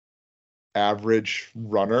average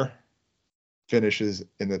runner finishes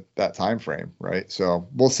in that time frame, right? So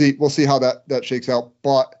we'll see how that shakes out,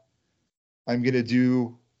 but I'm going to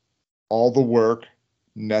do all the work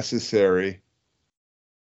necessary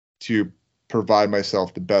to provide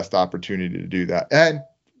myself the best opportunity to do that, and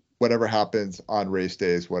whatever happens on race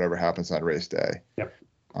days, whatever happens on race day. Yep.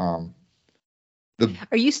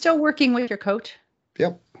 Are you still working with your coach?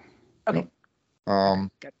 Yep. Okay. Yep.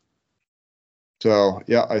 Good. So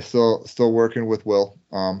yeah, I still working with Will,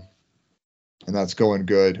 and that's going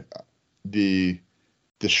good. The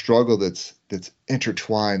struggle that's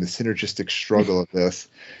intertwined, the synergistic struggle of this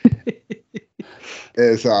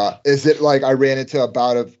is it like I ran into a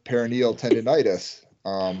bout of peroneal tendonitis,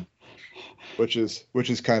 which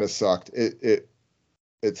is kind of sucked. It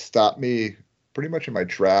stopped me pretty much in my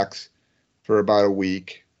tracks for about a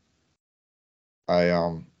week.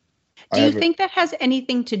 Do you think that has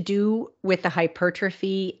anything to do with the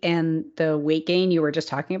hypertrophy and the weight gain you were just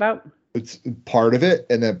talking about? It's part of it,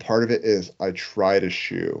 and then part of it is I tried a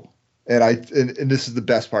shoe, and this is the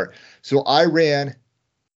best part. So I ran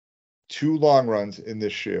 2 long runs in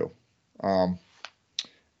this shoe, and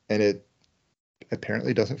it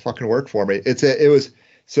apparently doesn't fucking work for me. It was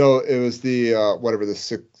the whatever, the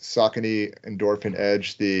Saucony Endorphin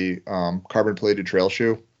Edge, the carbon plated trail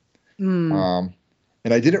shoe.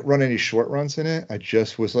 And I didn't run any short runs in it. I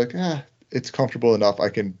just was like, it's comfortable enough.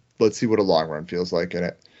 Let's see what a long run feels like in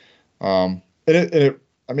it. And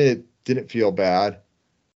it didn't feel bad.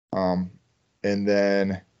 And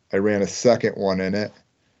then I ran a second one in it.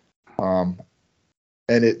 And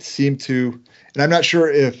it seemed to, and I'm not sure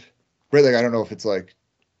if, right, like, I don't know if it's like,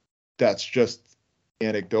 that's just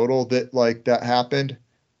anecdotal that like that happened,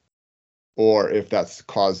 or if that's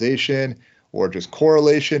causation or just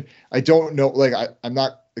correlation. I don't know. Like I'm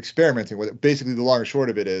not experimenting with it. Basically, the long and short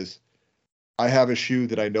of it is I have a shoe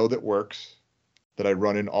that I know that works, that I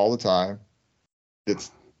run in all the time.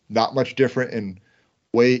 That's not much different in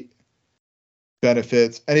weight,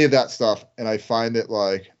 benefits, any of that stuff. And I find that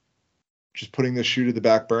like just putting this shoe to the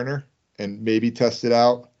back burner and maybe test it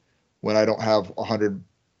out when I don't have 100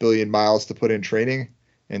 billion miles to put in training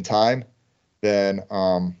and time, then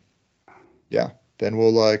then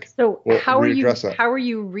we'll how are you readdress that. How are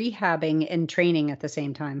you rehabbing and training at the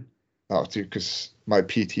same time? Oh, dude, because my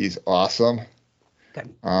PT is awesome.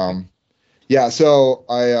 Good. Yeah, so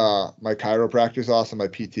my chiropractor is awesome, my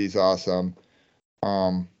PT is awesome.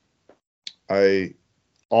 I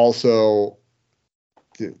also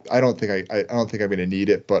I don't think I'm gonna need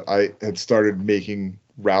it, but I had started making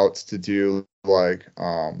routes to do like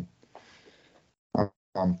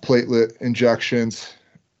platelet injections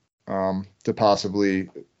to possibly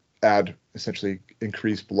essentially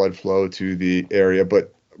increase blood flow to the area,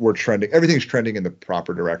 but everything's trending in the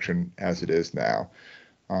proper direction as it is now.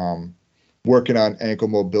 Working on ankle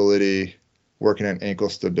mobility, working on ankle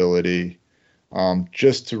stability,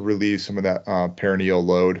 just to relieve some of that peroneal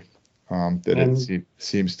load it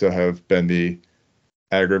seems to have been the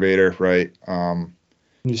aggravator, right?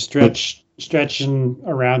 You stretching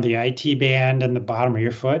around the IT band and the bottom of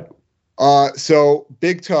your foot? So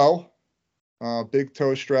big toe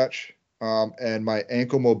stretch, and my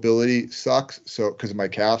ankle mobility sucks. So because of my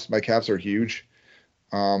calves are huge,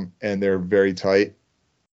 and they're very tight.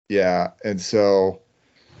 Yeah, and so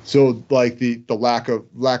like the lack of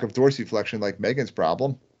dorsiflexion, like Megan's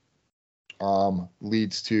problem,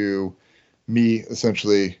 leads to me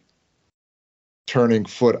essentially turning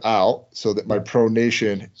foot out so that my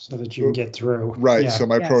pronation, so that you can get through. Right. Yeah. So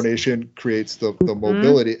my pronation creates the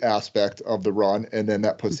mobility aspect of the run, and then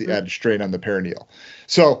that puts the added strain on the perineal.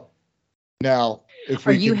 So now,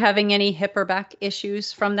 are you having any hip or back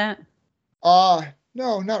issues from that?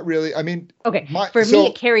 No, not really. I mean, okay. For me,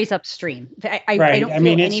 it carries upstream. I don't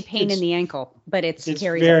feel any pain in the ankle, but it's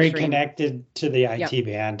carries very upstream. Connected to the IT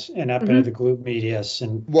band and up into the glute medius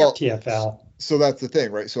and TFL. So that's the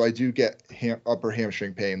thing, right? So I do get upper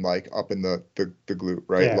hamstring pain, like up in the glute,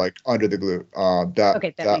 right? Yeah. Like under the glute. That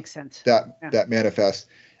makes sense. That manifests,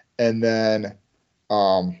 and then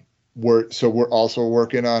we're also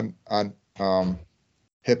working on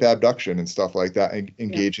hip abduction and stuff like that, and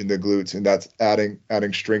engaging the glutes, and that's adding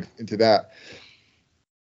strength into that.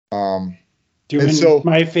 Doing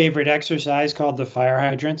my favorite exercise called the fire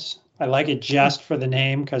hydrants I like it just for the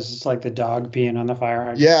name because it's like the dog peeing on the fire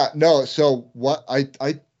hydrant. Yeah, no. So what I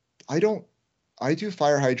do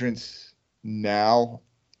fire hydrants now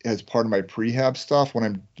as part of my prehab stuff when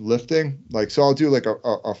I'm lifting. Like, so I'll do like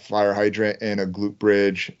a fire hydrant and a glute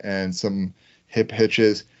bridge and some hip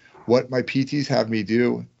hitches. What my PTs have me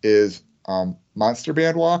do is monster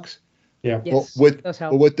band walks. Yeah. Yes, But those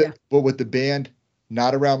help. with the band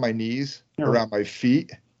not around my knees, around my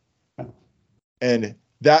feet. And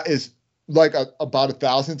that is like about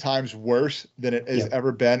 1,000 times worse than it has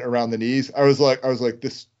ever been around the knees. I was like,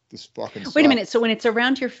 this fucking sucks. Wait a minute. So when it's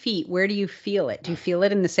around your feet, where do you feel it? Do you feel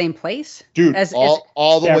it in the same place? Dude,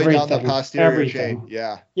 all the way down the posterior chain.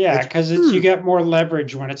 Yeah. Yeah, because you get more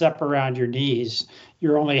leverage when it's up around your knees.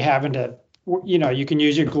 You're only having to, you can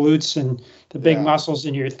use your glutes and the big muscles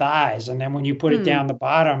in your thighs. And then when you put it down the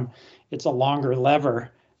bottom, it's a longer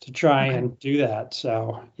lever to try and do that.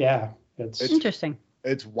 So, yeah. It's interesting.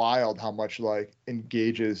 It's wild how much like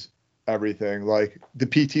engages everything. Like the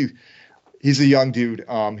PT, he's a young dude.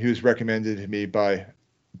 He was recommended to me by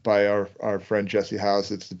our friend Jesse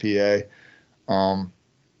House. It's the PA.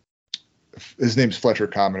 His name's Fletcher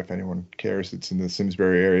Common. If anyone cares, it's in the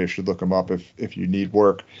Simsbury area. You should look him up if you need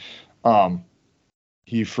work.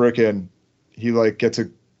 He like gets a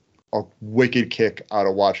wicked kick out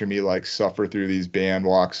of watching me like suffer through these band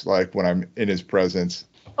walks, like when I'm in his presence.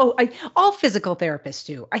 Oh, all physical therapists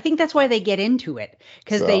do. I think that's why they get into it,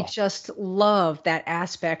 because they just love that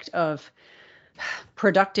aspect of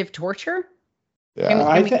productive torture. Yeah,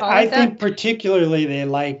 I think particularly they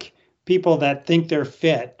like people that think they're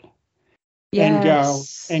fit and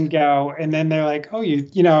go, and then they're like, oh,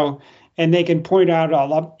 and they can point out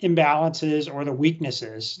all the imbalances or the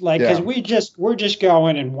weaknesses, like because we're just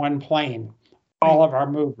going in one plane, all of our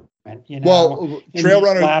movement. Well,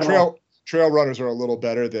 trail runners are a little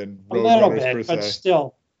better than road runners per se. But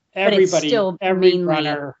still, every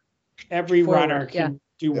runner can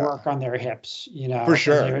do work on their hips, for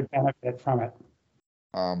sure. They would benefit from it.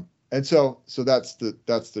 And so that's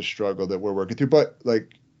the struggle that we're working through. But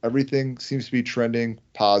like everything seems to be trending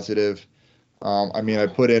positive. I mean, I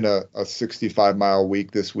put in a 65-mile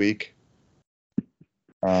week this week.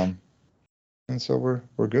 And so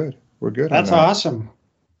we're good. We're good. That's awesome.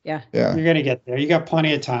 Yeah. You're gonna get there. You got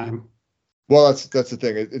plenty of time. Well, that's the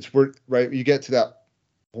thing. It's right. You get to that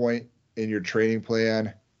point in your training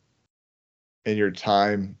plan and your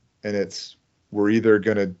time, and we're either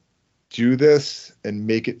gonna do this and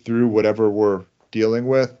make it through whatever we're dealing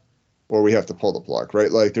with, or we have to pull the plug,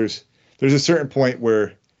 right? Like there's a certain point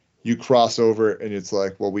where you cross over and it's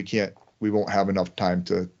like, well, we won't have enough time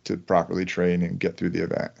to properly train and get through the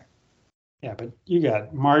event. Yeah, but you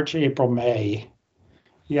got March, April, May.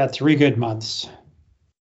 You got 3 good months.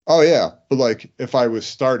 Oh yeah, but like if I was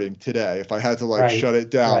starting today, if I had to shut it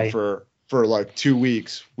down for like 2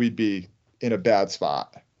 weeks, we'd be in a bad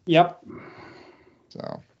spot. Yep.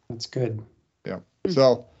 So that's good. Yeah.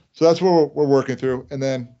 So that's what we're working through, and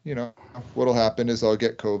then what'll happen is I'll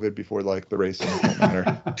get COVID before like the racing won't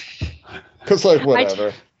matter. Because like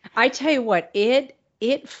whatever. I tell you what, it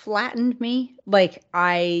flattened me like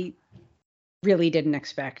I really didn't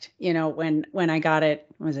expect. When I got it,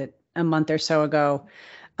 was it a month or so ago?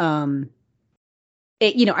 I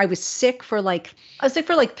was sick for like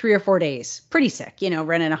 3 or 4 days, pretty sick,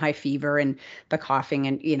 running a high fever and the coughing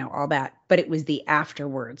and, all that. But it was the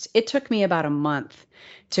afterwards. It took me about a month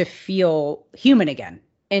to feel human again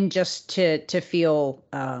and just to feel,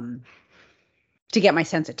 to get my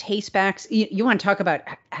sense of taste back. You want to talk about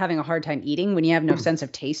having a hard time eating when you have no sense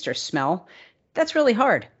of taste or smell? That's really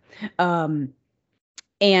hard. And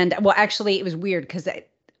well, actually it was weird because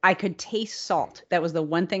I could taste salt. That was the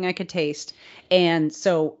one thing I could taste. And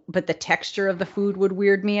so, but the texture of the food would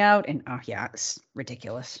weird me out. And it's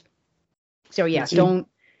ridiculous. So yeah, don't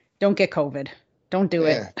get COVID. Don't do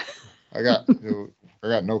it. I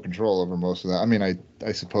got no control over most of that. I mean,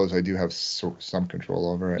 I suppose I do have some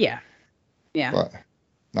control over it. Yeah. Yeah. But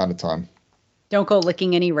not a ton. Don't go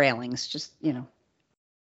licking any railings. Just,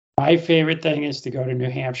 My favorite thing is to go to New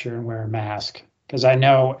Hampshire and wear a mask. Because I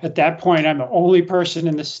know at that point I'm the only person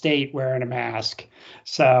in the state wearing a mask.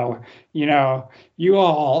 So, you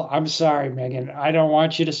all, I'm sorry, Megan, I don't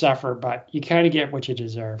want you to suffer, but you kind of get what you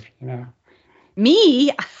deserve,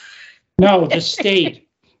 Me? No, the state.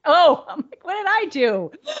 Oh, I'm like, what did I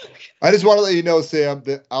do? I just want to let you know, Sam,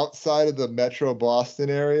 that outside of the Metro Boston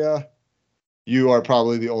area, you are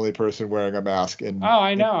probably the only person wearing a mask in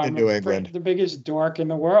New England. The biggest dork in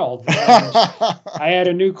the world. I had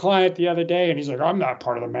a new client the other day, and he's like, I'm not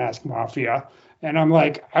part of the mask mafia. And I'm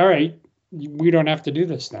like, all right, we don't have to do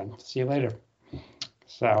this then. See you later.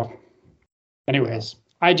 So anyways,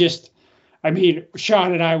 I just I mean,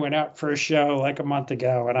 Sean and I went out for a show like a month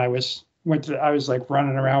ago, and I was like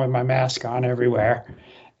running around with my mask on everywhere,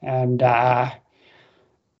 and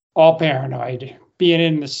all paranoid, being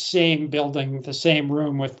in the same building, the same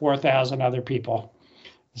room with 4,000 other people.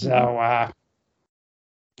 So,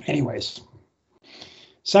 anyways,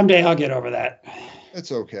 someday I'll get over that.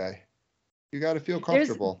 It's okay. You got to feel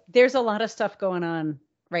comfortable. There's a lot of stuff going on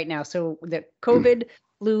right now. So the COVID,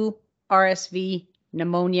 flu, RSV,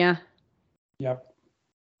 pneumonia. Yep.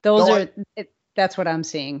 That's what I'm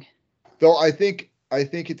seeing. Though I think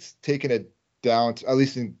it's taken a down, at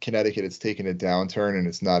least in Connecticut, it's taken a downturn and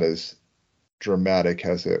it's not as dramatic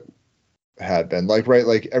as it had been. Like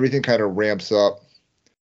everything kind of ramps up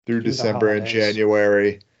through December and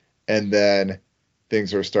January, and then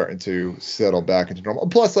things are starting to settle back into normal.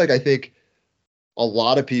 Plus, I think a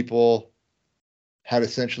lot of people had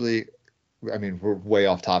essentially, I mean, we're way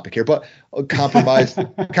off topic here, but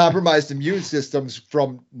compromised immune systems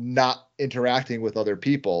from not interacting with other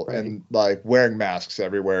people, right, and wearing masks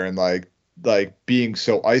everywhere, and being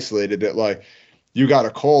so isolated that you got a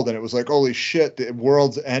cold and it was holy shit, the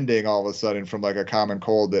world's ending all of a sudden from a common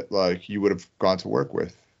cold that you would have gone to work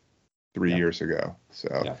with 3 years ago.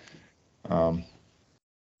 So,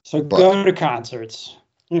 go to concerts.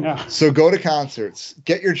 So go to concerts,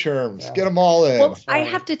 get your germs, get them all in. Well, I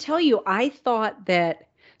have to tell you, I thought that,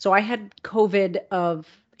 so I had COVID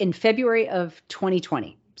in February of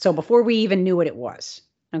 2020. So before we even knew what it was.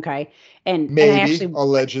 Okay. And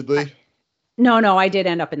allegedly. No, I did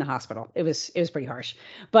end up in the hospital. It was pretty harsh,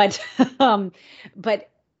 but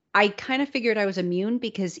I kind of figured I was immune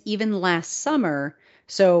because even last summer,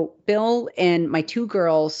 so Bill and my 2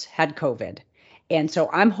 girls had COVID. And so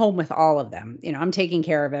I'm home with all of them. I'm taking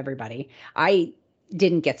care of everybody. I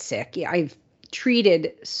didn't get sick. I've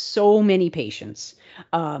treated so many patients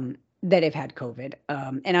that have had COVID.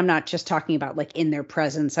 And I'm not just talking about in their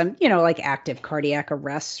presence. I'm, active cardiac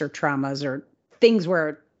arrests or traumas or things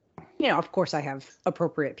where, of course I have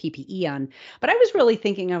appropriate PPE on, but I was really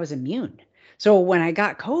thinking I was immune. So when I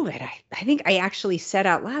got COVID, I think I actually said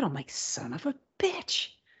out loud, I'm like, son of a bitch.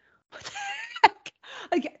 What the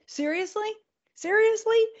heck? Seriously?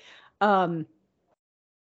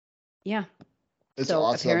 Yeah. It's so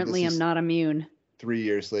awesome. Apparently I'm not immune. 3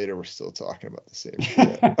 years later, we're still talking about the same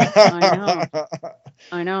shit.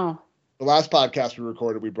 I know. The last podcast we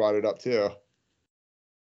recorded, we brought it up too.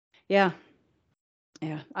 Yeah.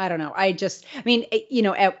 I don't know. As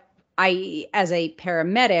a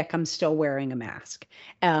paramedic, I'm still wearing a mask.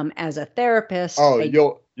 As a therapist.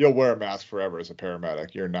 You'll wear a mask forever as a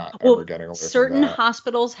paramedic. You're not ever getting away from that. Certain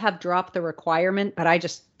hospitals have dropped the requirement, but I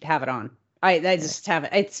just have it on. I just have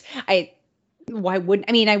it. Why wouldn't,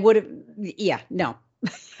 I would have, no.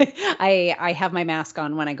 I have my mask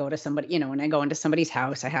on when I go to somebody, when I go into somebody's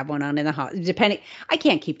house, I have one on in the house, I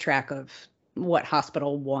can't keep track of what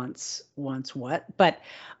hospital wants what, but,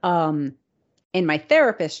 in my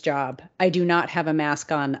therapist job, I do not have a mask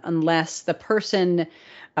on unless the person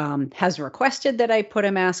has requested that I put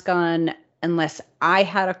a mask on, unless I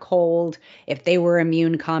had a cold, if they were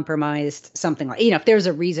immune compromised, something like, if there's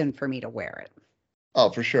a reason for me to wear it. Oh,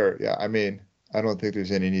 for sure. Yeah. I don't think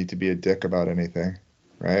there's any need to be a dick about anything,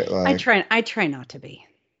 right? I try not to be.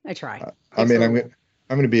 I try. I'm going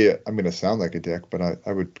to sound like a dick, but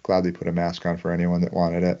I would gladly put a mask on for anyone that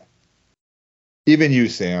wanted it. Even you,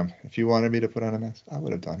 Sam, if you wanted me to put on a mask, I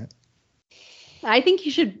would have done it. I think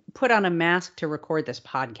you should put on a mask to record this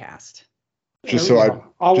podcast. So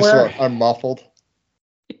I'm muffled.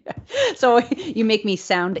 Yeah. So you make me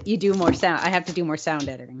you do more sound. I have to do more sound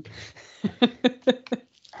editing.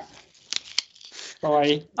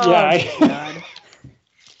 I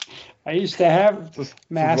used to have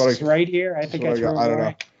masks right here. I think I threw them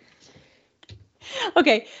away.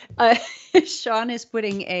 Okay, Sean is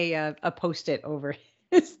putting a Post-it over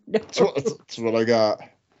his nose. That's what I got.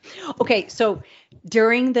 Okay, so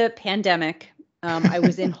during the pandemic, I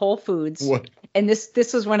was in Whole Foods, and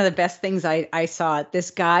this was one of the best things I saw.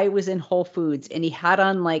 This guy was in Whole Foods, and he had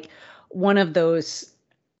on one of those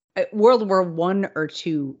World War I or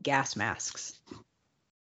II gas masks.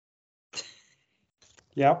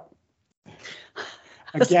 Yep.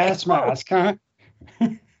 A gas mask, huh?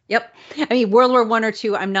 Yep. World War I or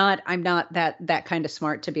II, I'm not that kind of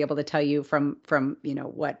smart to be able to tell you from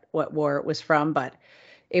what war it was from, but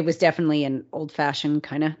it was definitely an old fashioned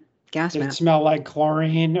kind of gas mask. Did it smell like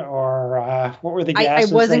chlorine, or what were the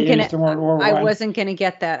gases they used in World War I? I wasn't going to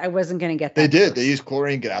get that. They did. They used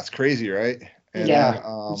chlorine gas. Crazy, right? And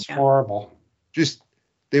it's horrible. Just,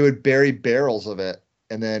 they would bury barrels of it.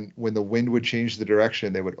 And then when the wind would change the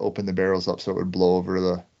direction, they would open the barrels up so it would blow over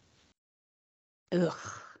the. Ugh.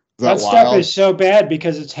 That stuff wild? is so bad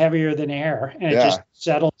because it's heavier than air and it Yeah. just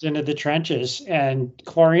settles into the trenches. And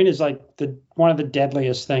chlorine is like one of the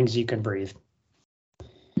deadliest things you can breathe.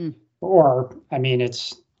 Or, I mean,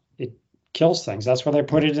 it kills things. That's why they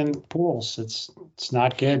put it in pools. It's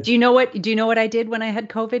not good. Do you know what I did when I had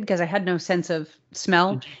COVID? Because I had no sense of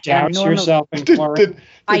smell. Did you douse yourself in chlorine?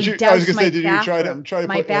 I was gonna say, did you try to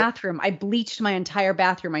my bathroom? I bleached my entire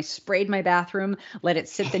bathroom. I sprayed my bathroom, let it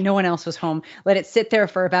sit there. No one else was home. Let it sit there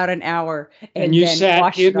for about an hour, and you then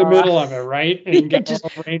sat in the middle of it, right? And got just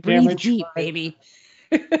all the brain breathe damage. deep, baby.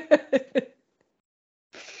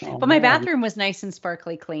 Oh, But my man. bathroom was nice and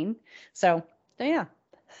sparkly clean. So yeah.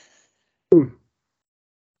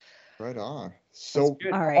 Right on. So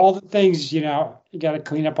all right. All the things, you got to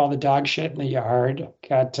clean up all the dog shit in the yard.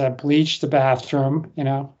 Got to bleach the bathroom.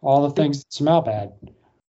 All the things that smell bad.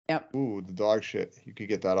 Yep. Ooh, the dog shit. You could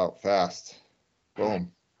get that out fast.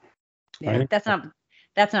 Boom. Yeah, Right. that's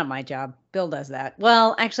not my job. Bill does that.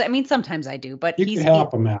 Well, actually, I mean, sometimes I do, but You can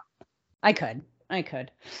help him out. I could.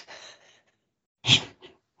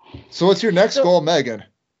 So what's your next goal, Megan?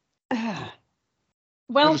 Well,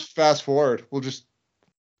 We'll just fast forward. We'll just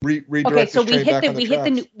redirect okay. So this train back on the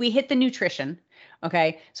tracks. we hit the nutrition.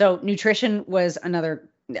 Okay, so nutrition was another.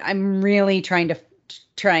 I'm really trying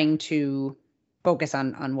to focus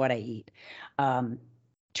on what I eat.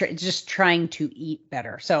 Just trying to eat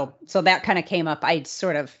better. So that kind of came up. I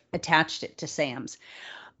sort of attached it to Sam's.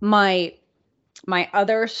 My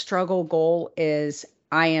other struggle goal is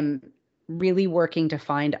I am really working to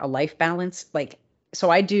find a life balance. So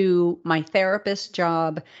I do my therapist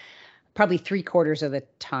job probably 3/4 of the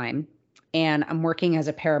time, and I'm working as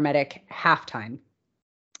a paramedic half time.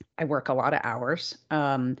 I work a lot of hours,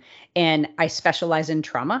 and I specialize in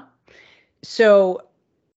trauma. So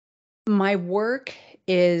my work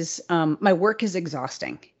is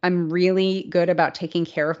exhausting. I'm really good about taking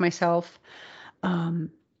care of myself,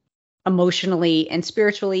 emotionally and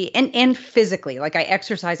spiritually and physically. Like, I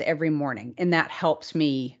exercise every morning, and that helps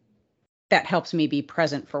me be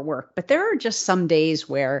present for work. But there are just some days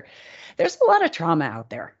where there's a lot of trauma out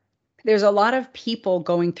there. There's a lot of people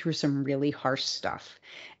going through some really harsh stuff.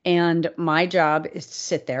 And my job is to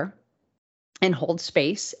sit there and hold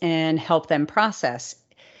space and help them process.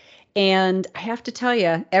 And I have to tell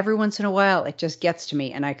you, every once in a while, it just gets to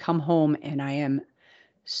me, and I come home and I am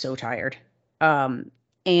so tired.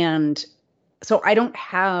 And so I don't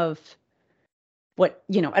have I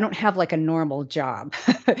don't have like a normal job.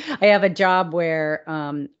 I have a job where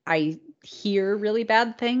I hear really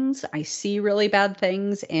bad things, I see really bad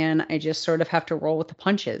things, and I just sort of have to roll with the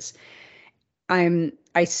punches.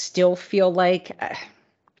 I still feel like I've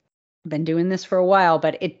been doing this for a while,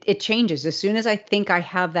 but it changes. As soon as I think I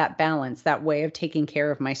have that balance, that way of taking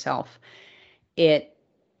care of myself,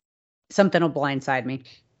 something will blindside me.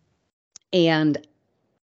 And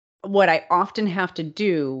what I often have to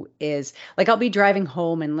do is, like, I'll be driving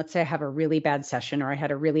home, and let's say I have a really bad session or I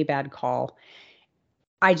had a really bad call.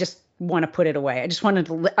 I just want to put it away. I just wanted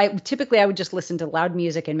to, typically I would just listen to loud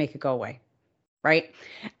music and make it go away. Right.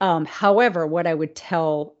 However, what I would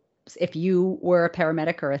tell, if you were a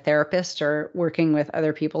paramedic or a therapist or working with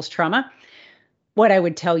other people's trauma, what I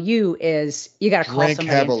would tell you is you got to call somebody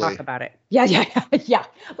heavily and talk about it. Yeah.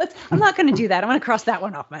 I'm not going to do that. I'm going to cross that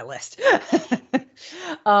one off my list.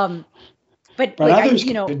 But like, others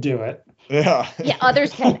can do it. Yeah. Yeah,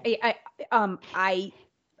 others can.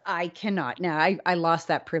 I cannot. Now, I lost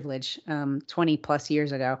that privilege 20 plus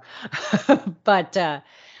years ago.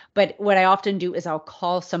 But what I often do is I'll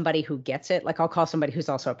call somebody who gets it. Like, I'll call somebody who's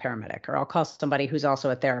also a paramedic, or I'll call somebody who's also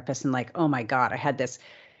a therapist, and like, oh my God, I had this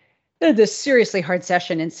seriously hard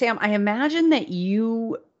session. And Sam, I imagine that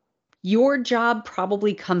your job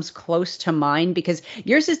probably comes close to mine, because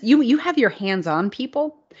yours is you have your hands on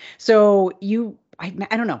people. So I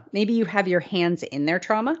don't know, maybe you have your hands in their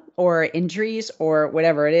trauma or injuries or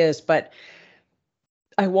whatever it is, but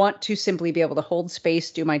I want to simply be able to hold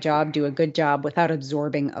space, do my job, do a good job without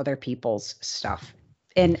absorbing other people's stuff.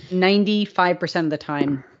 And 95% of the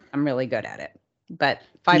time, I'm really good at it. But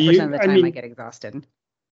 5% of the time, I get exhausted.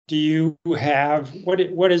 Do you have,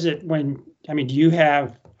 what is it when, do you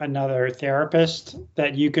have another therapist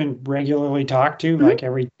that you can regularly talk to, like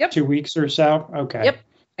every 2 weeks or so? Okay. Yep,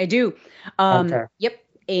 I do. Okay. Yep.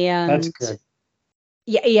 And that's good.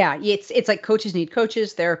 Yeah. It's like coaches need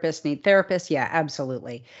coaches, therapists need therapists. Yeah,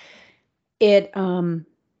 absolutely. There's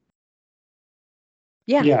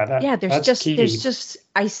just,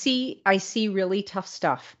 I see really tough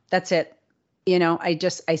stuff. That's it.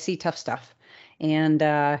 I see tough stuff. And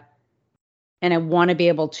I want to be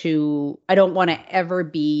able to, I don't want to ever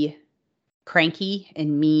be cranky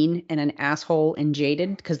and mean and an asshole and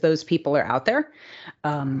jaded, because those people are out there.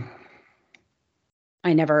 I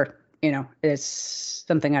never, it's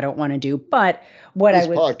something I don't want to do. But what this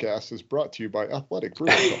podcast is brought to you by Athletic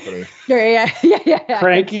Brewing Company. Yeah.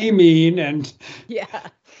 Cranky, mean, and yeah.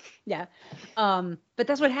 But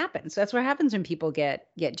that's what happens. That's what happens when people get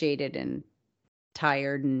jaded and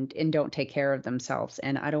tired and don't take care of themselves.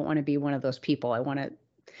 And I don't want to be one of those people. I want to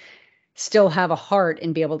still have a heart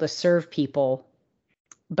and be able to serve people,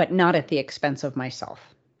 but not at the expense of myself.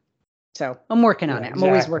 So I'm working on it. I'm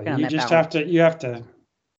always working on that balance. You have to,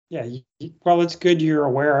 well, it's good you're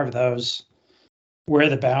aware of those, where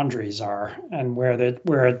the boundaries are and where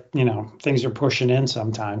things are pushing in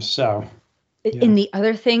sometimes. So. Yeah. And the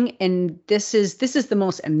other thing, and this is the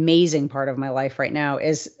most amazing part of my life right now,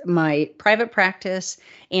 is my private practice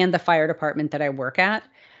and the fire department that I work at.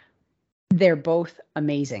 They're both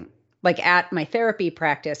amazing. Like at my therapy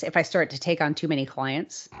practice, if I start to take on too many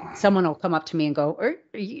clients, someone will come up to me and go,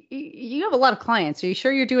 you have a lot of clients. Are you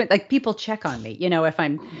sure you're doing, like, people check on me, if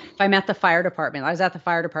I'm at the fire department. I was at the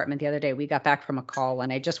fire department the other day. We got back from a call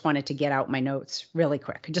and I just wanted to get out my notes really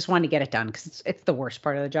quick. I just wanted to get it done because it's the worst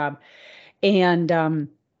part of the job. And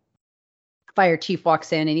fire chief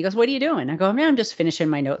walks in and he goes, "What are you doing?" I go, "Man, I'm just finishing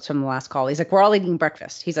my notes from the last call." He's like, "We're all eating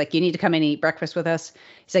breakfast." He's like, "You need to come in and eat breakfast with us."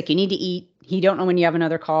 He's like, "You need to eat. He don't know when you have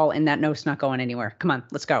another call and that note's not going anywhere. Come on,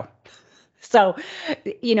 let's go." So,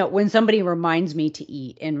 when somebody reminds me to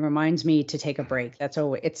eat and reminds me to take a break,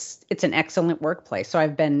 it's an excellent workplace. So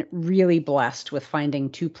I've been really blessed with finding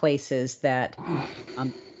two places that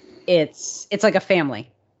it's like a family.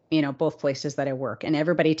 Both places that I work, and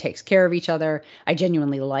everybody takes care of each other. I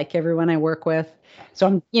genuinely like everyone I work with. So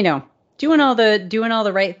I'm, doing all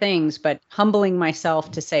the right things, but humbling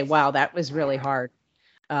myself to say, wow, that was really hard.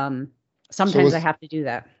 Sometimes I have to do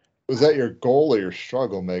that. Was that your goal or your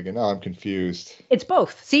struggle, Megan? Now I'm confused. It's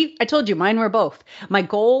both. See, I told you mine were both. My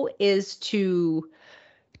goal is to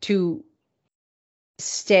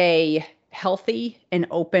stay healthy and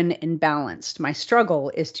open and balanced. My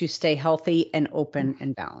struggle is to stay healthy and open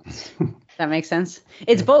and balanced. That makes sense?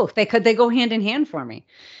 It's both. They go hand in hand for me.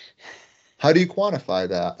 How do you quantify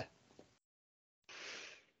that?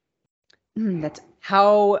 That's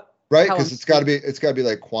how. Right, because it's got to be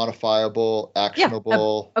like quantifiable,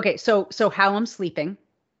 actionable. Yeah. Okay, so how I'm sleeping.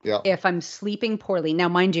 Yeah. If I'm sleeping poorly, now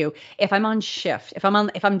mind you, if I'm on shift, if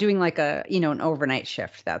I'm doing like a an overnight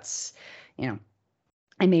shift, that's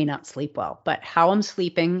I may not sleep well, but how I'm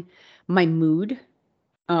sleeping, my mood,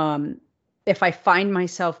 if I find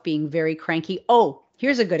myself being very cranky. Oh,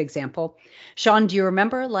 here's a good example. Sean, do you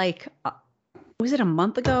remember, was it a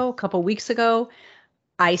month ago, a couple weeks ago?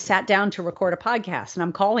 I sat down to record a podcast and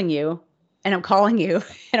I'm calling you and I'm calling you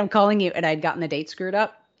and I'm calling you, and I'd gotten the date screwed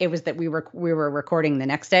up. It was that we were recording the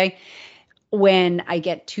next day. When I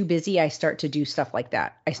get too busy, I start to do stuff like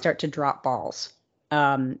that. I start to drop balls.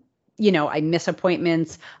 I miss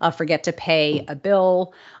appointments, forget to pay a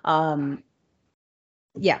bill.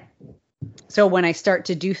 Yeah. So when I start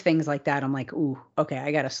to do things like that, I'm like, ooh, okay,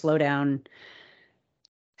 I got to slow down,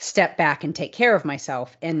 step back and take care of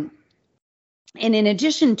myself. And in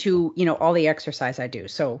addition to, all the exercise I do.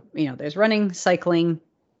 So, there's running, cycling,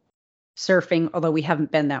 surfing, although we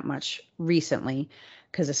haven't been that much recently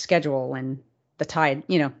because of schedule and the tide,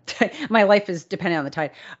 my life is dependent on the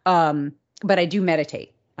tide. But I do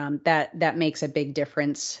meditate. That makes a big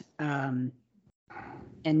difference.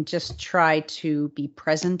 And just try to be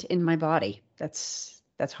present in my body. That's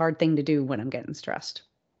a hard thing to do when I'm getting stressed.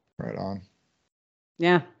 Right on.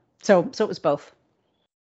 Yeah. So it was both.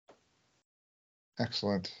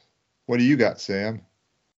 Excellent. What do you got, Sam?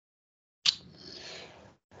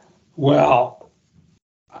 Well,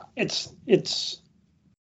 it's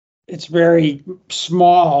very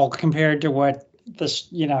small compared to what this,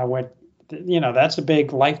 that's a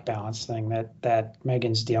big life balance thing that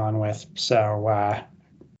Megan's dealing with. So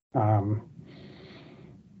the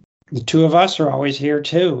two of us are always here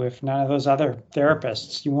too. If none of those other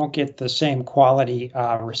therapists, you won't get the same quality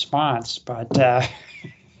response, but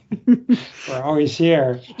we're always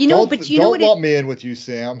here. Don't lump me in with you,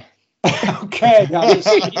 Sam. Okay, I'll just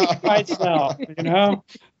speak myself,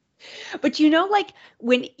 But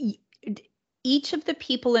when each of the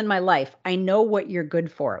people in my life, I know what you're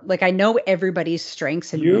good for. Like, I know everybody's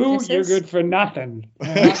strengths and weaknesses. You're good for nothing.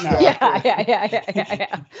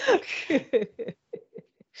 Yeah.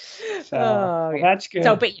 So that's good.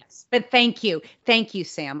 So, but thank you,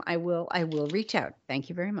 Sam. I will reach out. Thank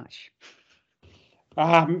you very much.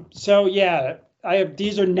 So yeah,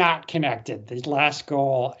 these are not connected. The last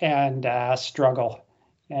goal and struggle,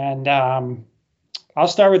 and I'll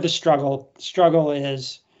start with the struggle. Struggle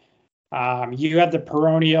is You had the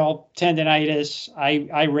peroneal tendonitis.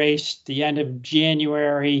 I raced the end of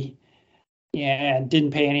January and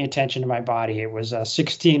didn't pay any attention to my body. It was a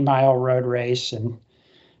 16-mile road race, and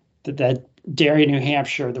that Derry, New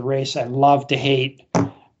Hampshire, the race I love to hate.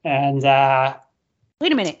 And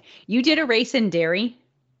wait a minute, you did a race in Derry?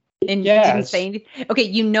 And yeah, didn't say anything?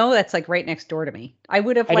 Okay, that's like right next door to me. I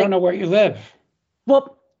would have. I don't know where you live.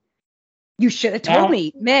 Well, you should have told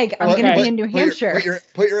me, Meg. I'm going to be in New Hampshire.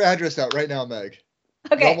 Put your address out right now, Meg.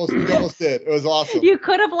 Okay. You almost did. It was awesome. You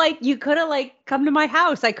could have come to my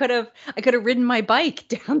house. I could have ridden my bike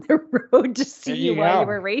down the road to see you while you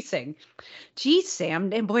were racing. Geez,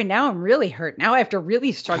 Sam, and boy, now I'm really hurt. Now I have to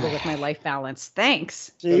really struggle with my life balance.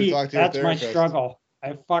 Thanks. See, that's my struggle.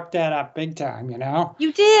 I fucked that up big time,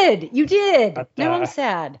 You did. But, now I'm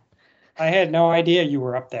sad. I had no idea you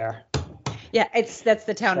were up there. Yeah, that's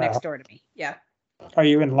the town next door to me. Yeah. Are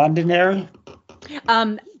you in Londonderry?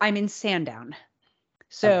 I'm in Sandown.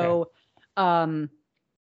 So, okay.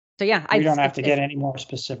 So yeah, we don't have to get any more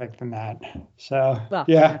specific than that. So, well,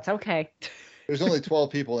 yeah, that's okay. There's only 12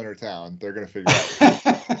 people in our town. They're gonna figure it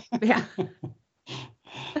out. Yeah.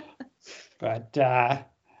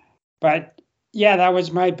 But yeah, that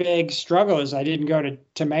was my big struggle. Is I didn't go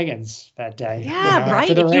to Megan's that day. Yeah, right.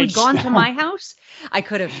 If you'd gone to my house, I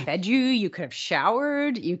could have fed you. You could have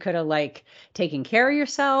showered. You could have taken care of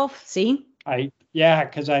yourself. See?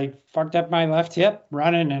 Because I fucked up my left hip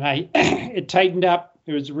running, and it tightened up.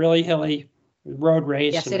 It was really hilly road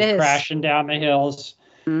race. Yes, and it is. Crashing down the hills.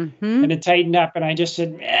 Mm-hmm. And it tightened up, and I just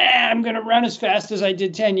said, I'm going to run as fast as I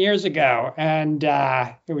did 10 years ago. And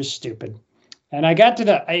it was stupid. And I got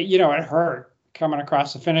to it hurt coming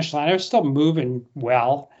across the finish line. I was still moving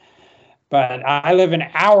well, but I live an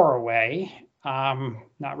hour away,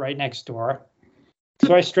 not right next door.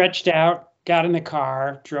 So I stretched out, got in the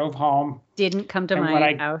car, drove home. Didn't come to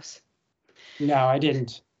my house. No, I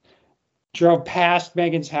didn't. Drove past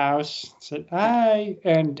Megan's house, said hi,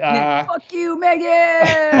 and fuck you,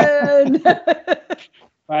 Megan.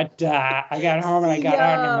 But I got home and I got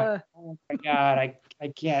out, and I'm like, oh my God, I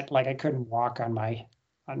can't, I couldn't walk on my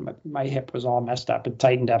hip was all messed up and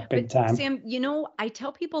tightened up big time. Sam, I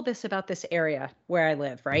tell people this about this area where I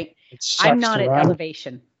live, right? I'm not at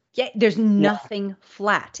elevation. Yeah, there's nothing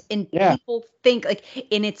flat, and people think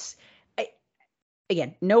and it's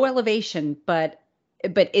again, no elevation, but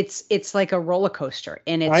it's like a roller coaster,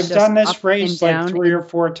 and it's I've done this race 3 or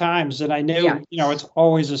 4 times, and I knew it's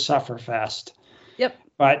always a sufferfest. Yep.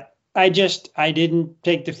 But I didn't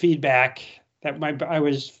take the feedback that I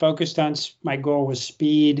was focused on. My goal was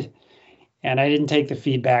speed, and I didn't take the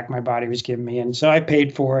feedback my body was giving me, and so I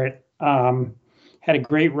paid for it. Had a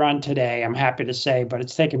great run today, I'm happy to say, but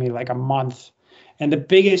it's taken me a month. And the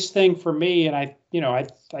biggest thing for me, and I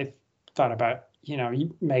thought about,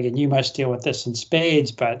 Megan, you must deal with this in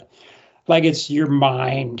spades, but it's your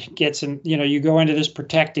mind gets in, you go into this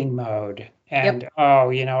protecting mode, and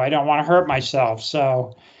I don't want to hurt myself.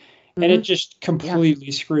 So, and it just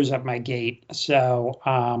completely screws up my gait. So,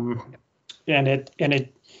 and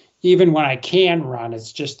it, even when I can run,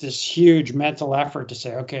 it's just this huge mental effort to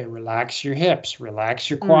say, okay, relax your hips, relax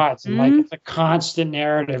your quads. And it's a constant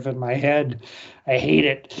narrative in my head. I hate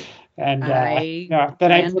it. And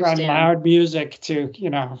then I put on loud music to,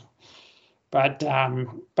 but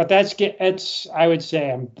it's, I would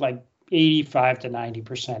say I'm 85 to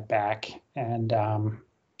 90% back. And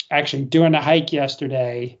actually doing a hike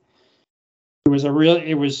yesterday, I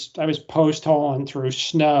was post-holing through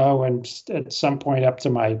snow, and at some point up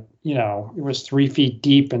to my, it was 3 feet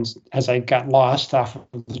deep, and as I got lost off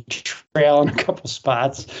of the trail in a couple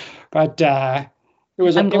spots, but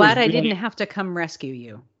I'm glad I didn't have to come rescue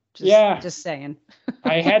you. Just saying.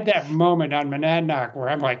 I had that moment on Monadnock where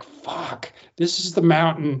I'm like, fuck, this is the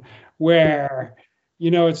mountain where,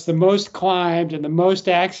 it's the most climbed and the most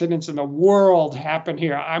accidents in the world happen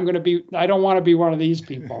here. I don't want to be one of these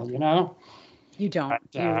people, You don't.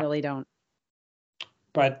 You really don't.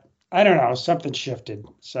 But I don't know. Something shifted.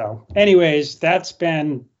 So, anyways, that's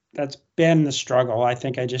been the struggle. I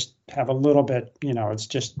think I just have a little bit. It's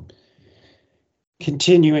just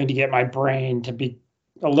continuing to get my brain to be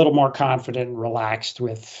a little more confident and relaxed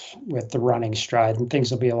with the running stride, and things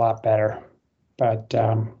will be a lot better. But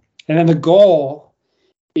and then the goal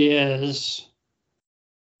is,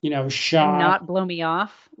 Sean, not blow me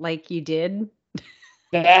off like you did.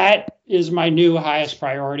 That is my new highest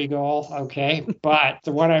priority goal. Okay. But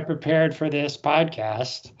the one I prepared for this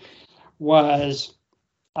podcast was,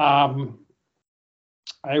 I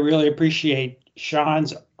really appreciate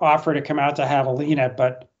Sean's offer to come out to Javelina,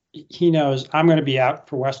 but he knows I'm going to be out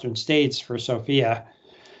for Western States for Sophia.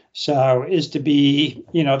 So is to be,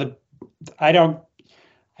 the I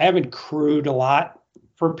haven't crewed a lot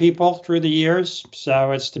for people through the years,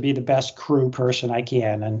 so it's to be the best crew person I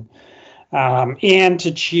can, and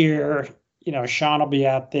to cheer. Sean will be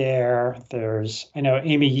out there. I know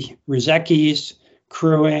Amy Ruzecki's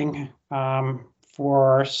crewing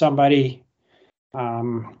for somebody.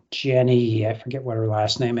 Jenny, I forget what her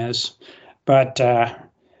last name is, but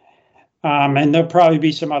and there'll probably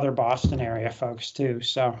be some other Boston area folks too.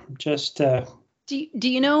 So just do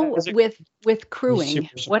you know with crewing,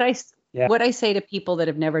 yeah. what I say to people that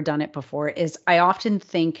have never done it before is I often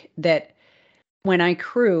think that when I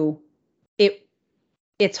crew,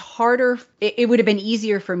 it's harder. It would have been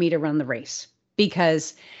easier for me to run the race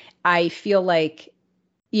because I feel like,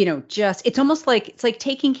 it's almost like it's like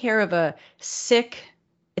taking care of a sick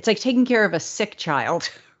child,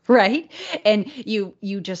 right? And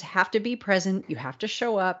you just have to be present. You have to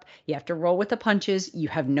show up. You have to roll with the punches. You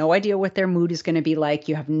have no idea what their mood is going to be like.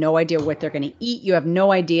 You have no idea what they're going to eat. You have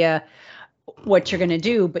no idea what you're going to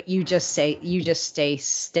do, but you just stay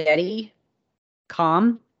steady,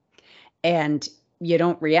 calm, and you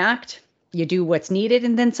don't react. You do what's needed,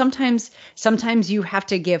 and then sometimes you have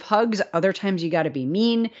to give hugs, other times you got to be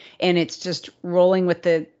mean, and it's just rolling with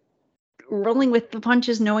the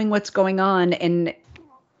punches, knowing what's going on, and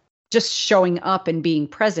just showing up and being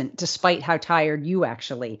present despite how tired you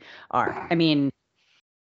actually are. I mean,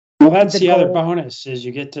 well, that's the other bonus is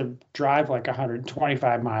you get to drive like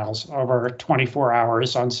 125 miles over 24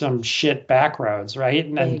 hours on some shit back roads, right?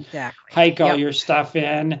 And then hike all your stuff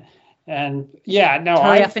in. And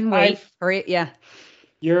hurry up and wait. Yeah.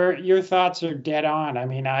 Your thoughts are dead on. I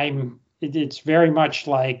mean, it's very much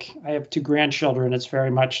like I have 2 grandchildren. It's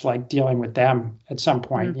very much like dealing with them at some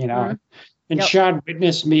point, And Sean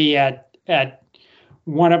witnessed me at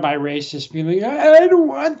one of my races being like, I don't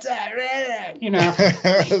want that,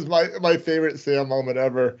 That was my favorite Sam moment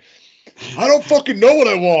ever. I don't fucking know what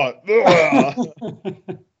I want.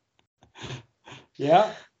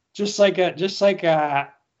 Yeah. Just like a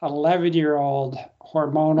 11-year-old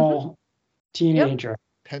hormonal teenager.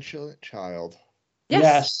 Petulant child.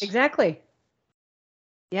 Yes, exactly.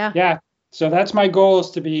 Yeah. Yeah. So that's my goal, is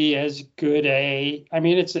to be as good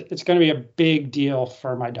it's going to be a big deal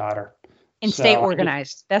for my daughter. And stay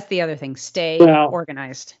organized. That's the other thing. Stay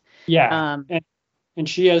organized. Yeah. And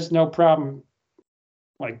she has no problem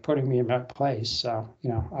like putting me in my place. So,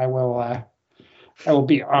 I will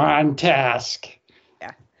be on task.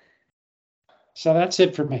 Yeah. So that's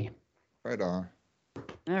it for me. Right on.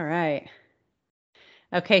 All right.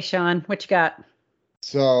 Okay, Sean, what you got?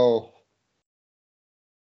 So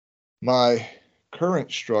my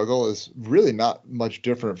current struggle is really not much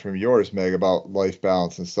different from yours, Meg, about life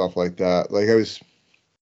balance and stuff like that. Like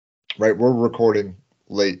we're recording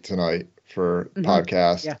late tonight for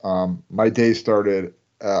podcast. Yeah. My day started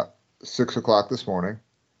at 6:00 this morning,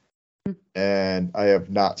 and I have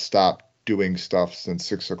not stopped doing stuff since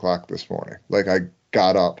 6:00 this morning. Like I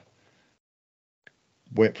got up,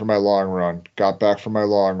 went for my long run, got back from my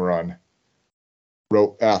long run,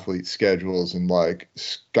 wrote athlete schedules, and like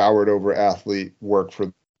scoured over athlete work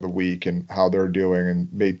for the week and how they're doing,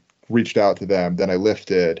 and reached out to them. Then I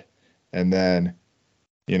lifted, and then,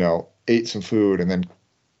 ate some food, and then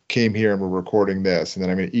came here and we're recording this, and then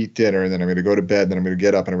I'm going to eat dinner, and then I'm going to go to bed, and then I'm going to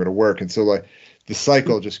get up and I'm going to work. And so like the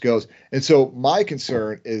cycle just goes. And so my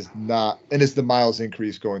concern is not, and as the miles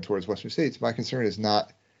increase going towards Western States, my concern is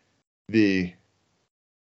not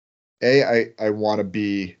I want to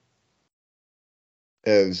be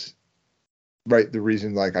as right. The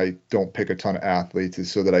reason like I don't pick a ton of athletes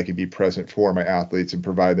is so that I can be present for my athletes and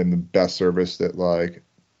provide them the best service that like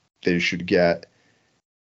they should get.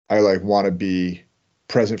 I like want to be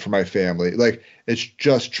present for my family. Like it's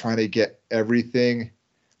just trying to get everything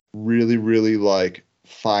really, really like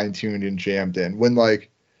fine-tuned and jammed in. When like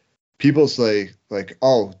people say like,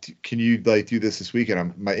 oh, can you like do this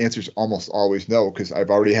weekend? My answer is almost always no, because I've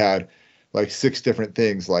already had like 6 different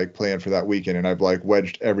things like planned for that weekend, and I've like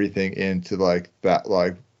wedged everything into like that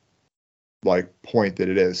like point that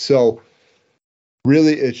it is. So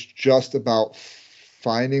really it's just about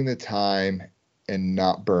finding the time and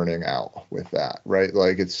not burning out with that, right?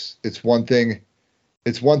 Like it's one thing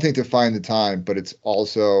to find the time, but it's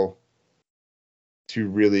also to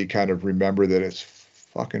really kind of remember that it's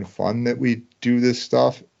fucking fun that we do this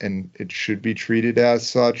stuff, and it should be treated as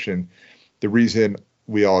such. And the reason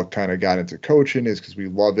we all kind of got into coaching is because we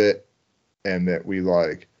love it, and that we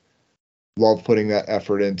like love putting that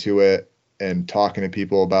effort into it and talking to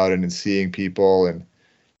people about it and seeing people and,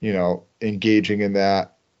 engaging in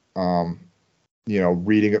that,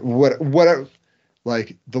 reading it, what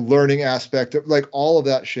like the learning aspect of like all of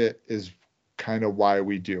that shit is kind of why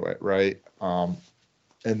we do it, right? And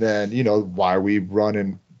then, you know, why we run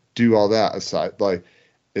and do all that aside, like,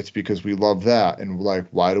 it's because we love that. And like,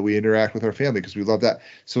 why do we interact with our family? Because we love that.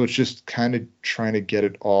 So it's just kind of trying to get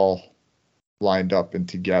it all lined up and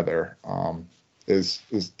together.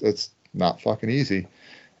 It's not fucking easy.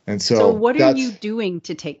 And so what are you doing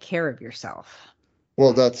to take care of yourself?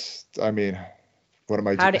 Well, I mean, what am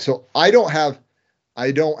I doing? So I don't have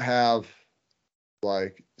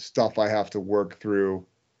like stuff I have to work through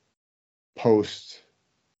post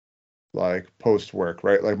work,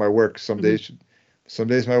 right? Like my work, some days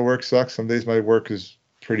my work sucks. Some days my work is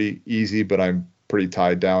pretty easy, but I'm pretty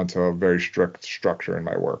tied down to a very strict structure in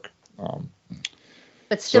my work.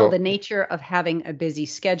 But still, the nature of having a busy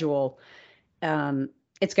schedule,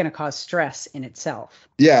 it's going to cause stress in itself.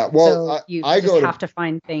 Yeah, well, so you just have to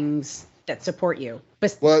find things that support you,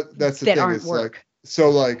 but that's the that thing. aren't It's work.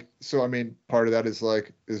 So I mean, part of that is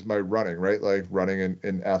my running, right? Like running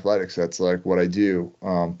in athletics. That's like what I do.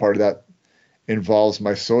 Part of that involves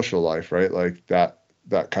my social life, right? Like that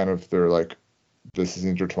kind of, they're like, this is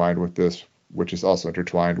intertwined with this, which is also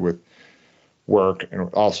intertwined with work, and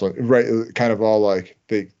also, right, kind of all like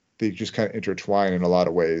they just kind of intertwine in a lot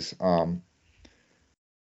of ways. And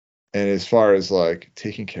as far as like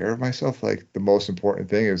taking care of myself, like the most important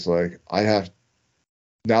thing is like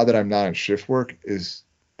now that I'm not in shift work, is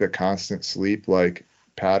the constant sleep like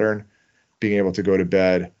pattern, being able to go to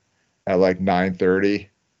bed at like 9:30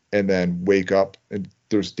 and then wake up. And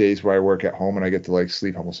there's days where I work at home and I get to like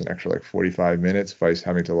sleep almost an extra like 45 minutes if I was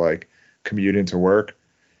having to like commute into work.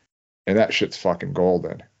 And that shit's fucking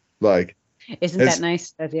golden. Like, isn't that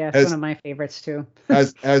nice? It's one of my favorites too.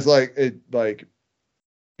 as like it, like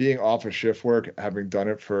being off of shift work, having done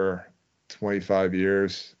it for 25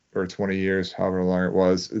 years or 20 years, however long it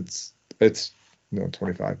was, it's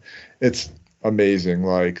 25. It's amazing.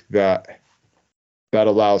 Like that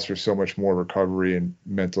allows for so much more recovery and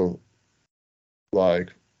mental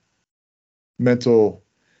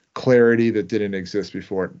clarity that didn't exist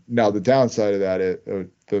before. Now, the downside of that,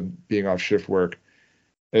 the being off shift work,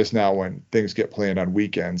 is now when things get planned on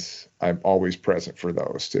weekends, I'm always present for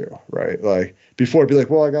those too, right? Like before, it'd be like,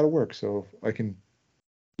 well, I got to work, so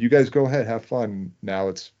you guys go ahead, have fun. Now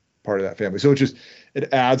it's part of that family. So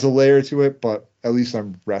it adds a layer to it, but at least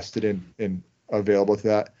I'm rested and available to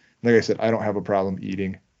that. Like I said, I don't have a problem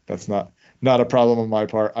eating. That's not a problem on my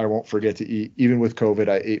part. I won't forget to eat. Even with COVID,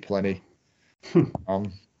 I ate plenty.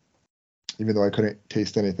 Even though I couldn't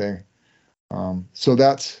taste anything. So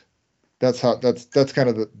that's kind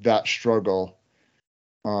of that struggle.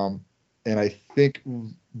 And I think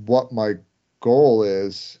what my goal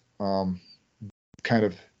is, kind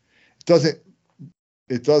of,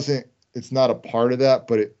 it's not a part of that,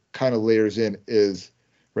 but it kind of layers in, is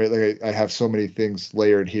right. Like I have so many things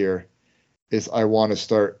layered here, is I want to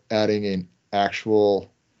start adding an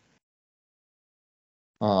actual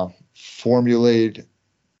formulated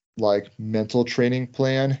like mental training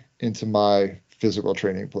plan into my physical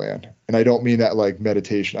training plan. And I don't mean that like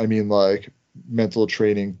meditation. I mean like mental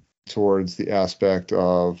training towards the aspect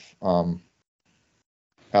of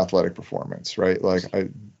athletic performance, right? Like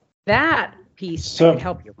that piece can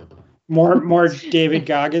help you. More David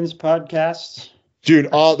Goggins podcasts.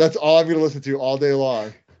 Dude, that's all I'm gonna listen to all day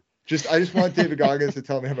long. I just want David Goggins to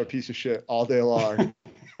tell me I'm a piece of shit all day long.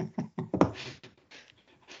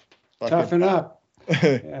 Toughen up.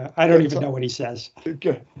 Yeah, I don't even know what he says.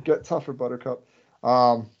 Get tougher, Buttercup.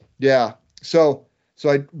 Yeah. So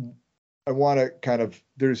I want to kind of,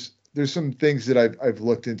 there's some things that I've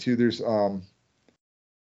looked into. There's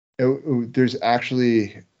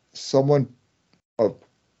actually someone,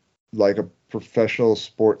 like a professional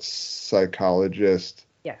sports psychologist.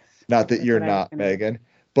 Yes. Not that you're not, Megan,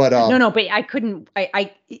 but no, but I couldn't.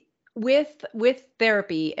 I with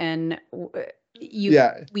therapy and. We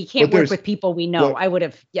can't work with people we know. I would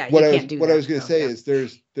have, you can't do that. What I was going to say is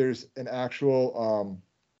there's an actual,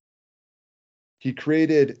 he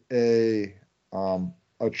created a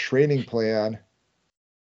training plan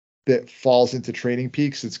that falls into Training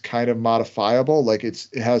Peaks. It's kind of modifiable. Like it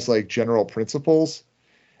has like general principles,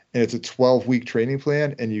 and it's a 12-week training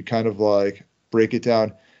plan, and you kind of like break it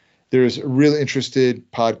down. There's a really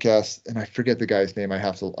interested podcast, and I forget the guy's name.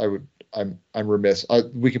 I'm remiss.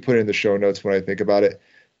 We can put it in the show notes when I think about it.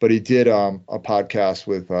 But he did a podcast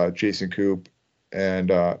with Jason Koop, and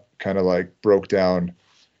kind of like broke down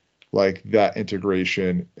like that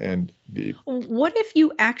integration and the. What if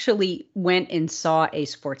you actually went and saw a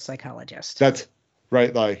sports psychologist? That's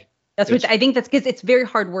right. Like that's what I think. That's because it's very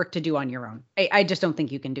hard work to do on your own. I just don't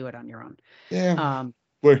think you can do it on your own. Yeah.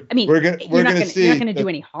 We're gonna see. You're not gonna do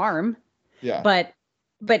any harm. Yeah. But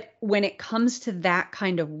but when it comes to that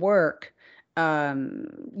kind of work,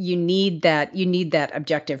 you need that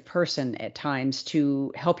objective person at times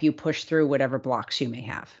to help you push through whatever blocks you may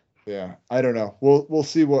have. Yeah, I don't know. We'll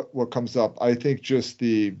see what comes up. I think just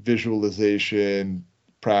the visualization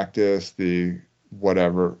practice, the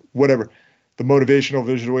whatever, the motivational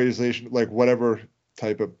visualization, like whatever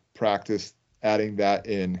type of practice, adding that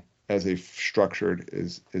in as a structured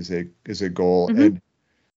is a goal. Mm-hmm.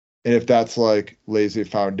 And if that's like lays a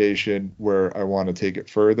foundation where I want to take it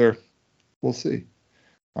further, we'll see.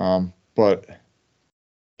 But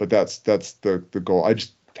that's the goal. I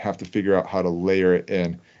just have to figure out how to layer it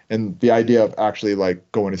in. And the idea of actually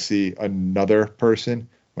like going to see another person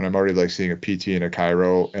when I'm already like seeing a PT and a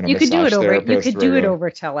chiro and a massage therapist. You could do it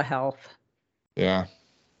over telehealth. Yeah.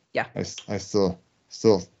 Yeah. I still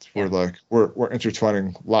we're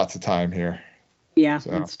intertwining lots of time here. Yeah,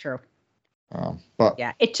 so, that's true. But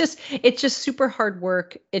yeah, it's just super hard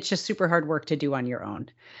work. It's just super hard work to do on your own.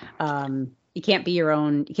 You can't be your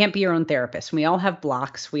own therapist. We all have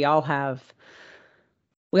blocks. We all have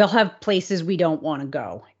places we don't want to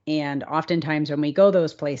go. And oftentimes when we go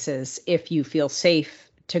those places, if you feel safe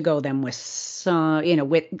to go them with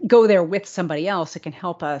go there with somebody else, it can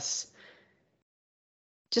help us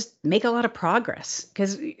just make a lot of progress,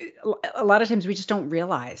 because a lot of times we just don't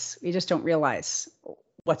realize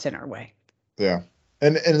what's in our way. Yeah.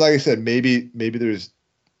 And like I said, maybe there's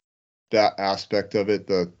that aspect of it,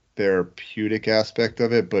 the therapeutic aspect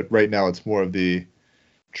of it, but right now it's more of the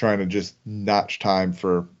trying to just notch time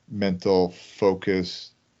for mental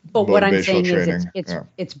focus. But what I'm saying is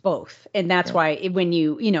it's both. And that's why when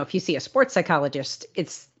if you see a sports psychologist,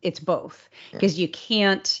 it's both, because you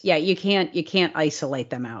can't isolate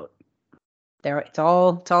them out. It's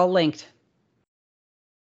all linked.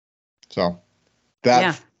 So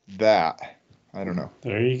that's that. I don't know.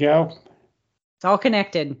 There you go. It's all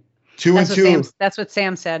connected. 2 and 2. That's what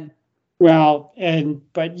Sam said. Well,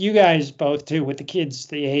 but you guys both too, with the kids,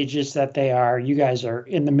 the ages that they are, you guys are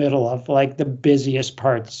in the middle of like the busiest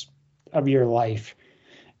parts of your life.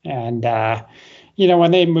 And,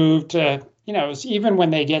 when they move to, even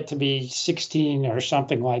when they get to be 16 or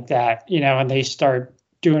something like that, and they start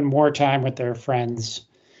doing more time with their friends,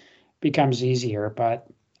 becomes easier. But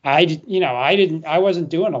I wasn't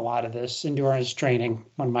doing a lot of this endurance training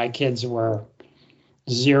when my kids were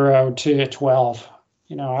 0 to 12.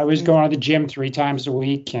 I was going to the gym 3 times a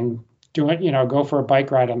week and go for a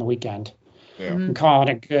bike ride on the weekend and calling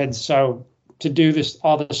it good. So to do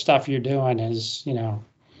all the stuff you're doing is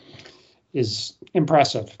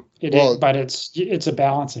impressive. But it's a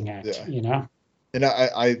balancing act, And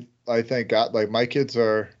I thank God, like my kids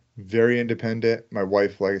are very independent. My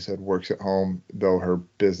wife, like I said, works at home, though her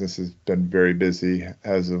business has been very busy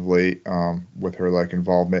as of late, with her like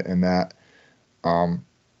involvement in that.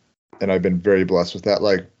 And I've been very blessed with that.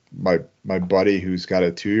 Like my buddy who's got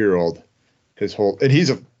a 2-year-old, he's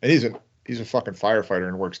a fucking firefighter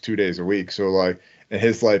and works 2 days a week. So like, and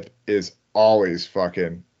his life is always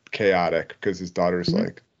fucking chaotic because his daughter's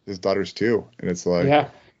 2, and it's like,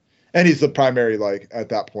 and he's the primary, like at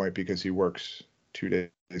that point, because he works 2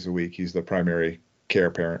 days a week, he's the primary care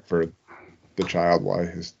parent for the child while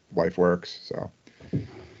his wife works. So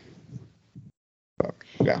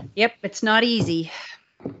yeah. Yep, it's not easy.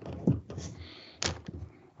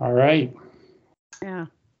 All right. Yeah.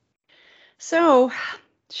 So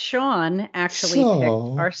Sean actually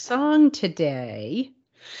picked our song today.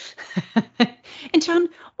 And Sean,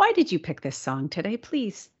 why did you pick this song today?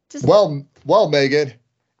 Please. Well, Megan,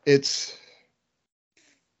 it's,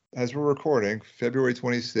 as we're recording, February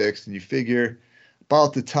 26th, and you figure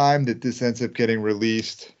about the time that this ends up getting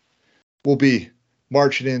released, we'll be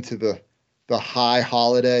marching into the high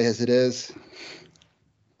holiday as it is.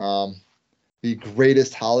 The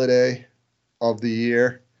greatest holiday of the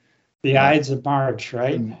year. The Ides of March,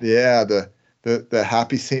 right? Yeah, the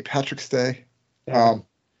happy St. Patrick's Day. Yeah.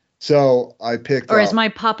 So I picked, or as my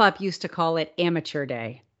pop-up used to call it, Amateur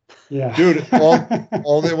Day. Yeah. Dude,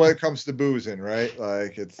 only when it comes to boozing, right?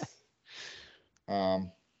 Like it's,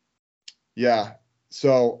 yeah.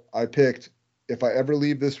 So I picked If I Ever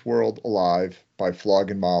Leave This World Alive by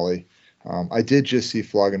Flogging Molly. I did just see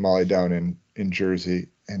Flogging Molly down in Jersey,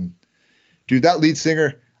 and dude, that lead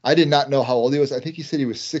singer, I did not know how old he was. I think he said he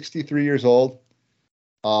was 63 years old.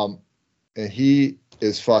 And he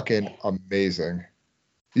is fucking amazing.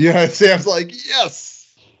 Yeah, Sam's like,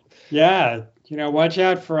 yes. Yeah, watch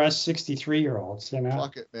out for us 63-year-olds,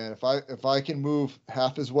 Fuck it, man. If I can move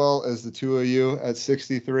half as well as the two of you at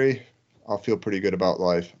 63, I'll feel pretty good about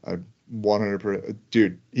life. I 100%.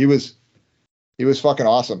 Dude, he was He was fucking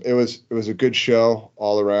awesome. It was a good show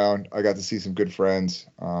all around. I got to see some good friends.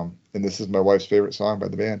 And this is my wife's favorite song by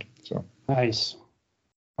the band. So Nice.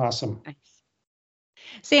 Awesome. Nice.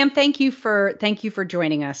 Sam, thank you for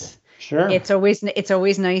joining us. Sure. It's always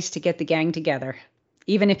nice to get the gang together,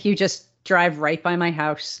 even if you just drive right by my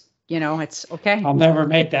house. It's okay. I'll never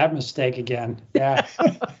make that mistake again. Yeah.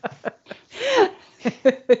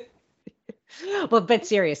 Well, but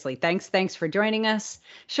seriously, thanks for joining us.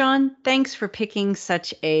 Sean, thanks for picking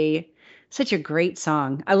such a great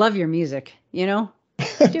song. I love your music, I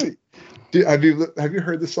do. Have you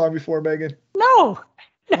heard this song before, Megan? No,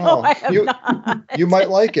 I have not. You might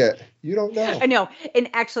like it. You don't know. I know. And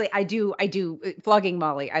actually I do Flogging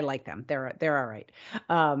Molly. I like them. They're all right.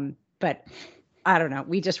 But I don't know.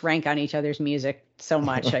 We just rank on each other's music so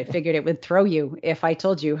much. I figured it would throw you if I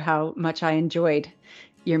told you how much I enjoyed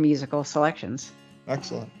your musical selections.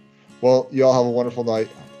 Excellent. Well, you all have a wonderful night.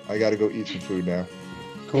 I got to go eat some food now.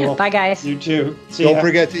 Cool. Bye, guys. You too. See Don't ya.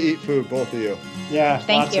 forget to eat food, both of you. Yeah.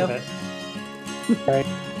 Thank lots you. Of it. Okay.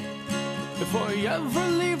 If I ever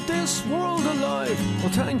leave this world alive,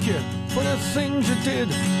 well, thank you for the things you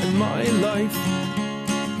did in my life.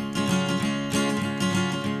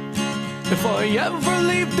 If I ever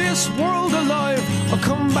leave this world alive, I'll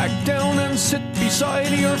come back down and sit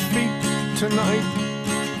beside your feet tonight.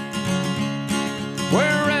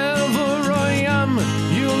 Wherever I am,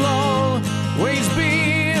 you'll always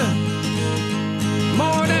be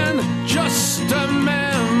more than just a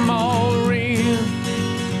memory.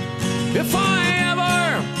 If I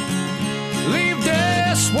ever leave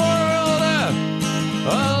this world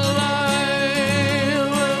alive,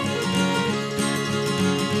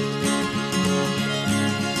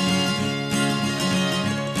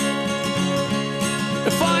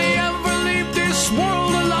 if I ever leave this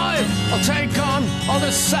world alive, I'll take on all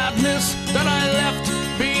the sadness that I left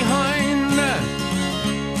behind.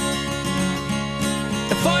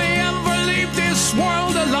 If I ever leave this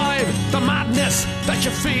world alive, the madness that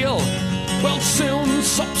you feel will soon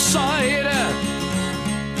subside.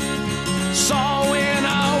 So in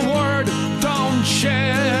a word, don't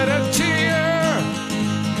shed a tear.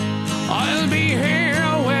 I'll be here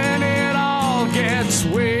when it all gets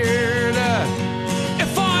weird.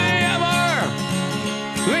 If I ever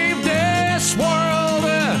leave this world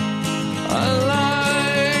alive.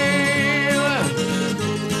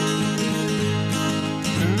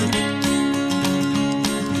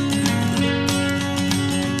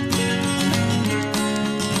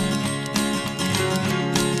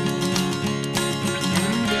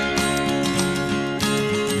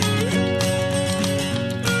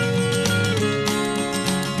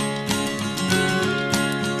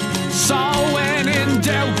 So when in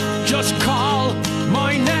doubt, just call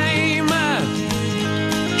my name.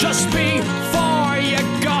 Just before you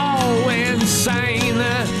go insane.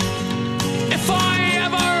 If I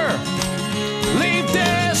ever leave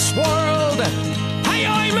this world, hey,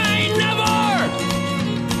 I may never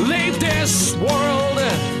leave this world.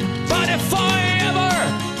 But if I ever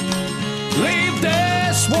leave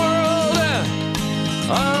this world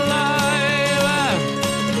alive,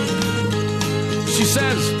 she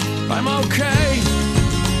says, I'm okay.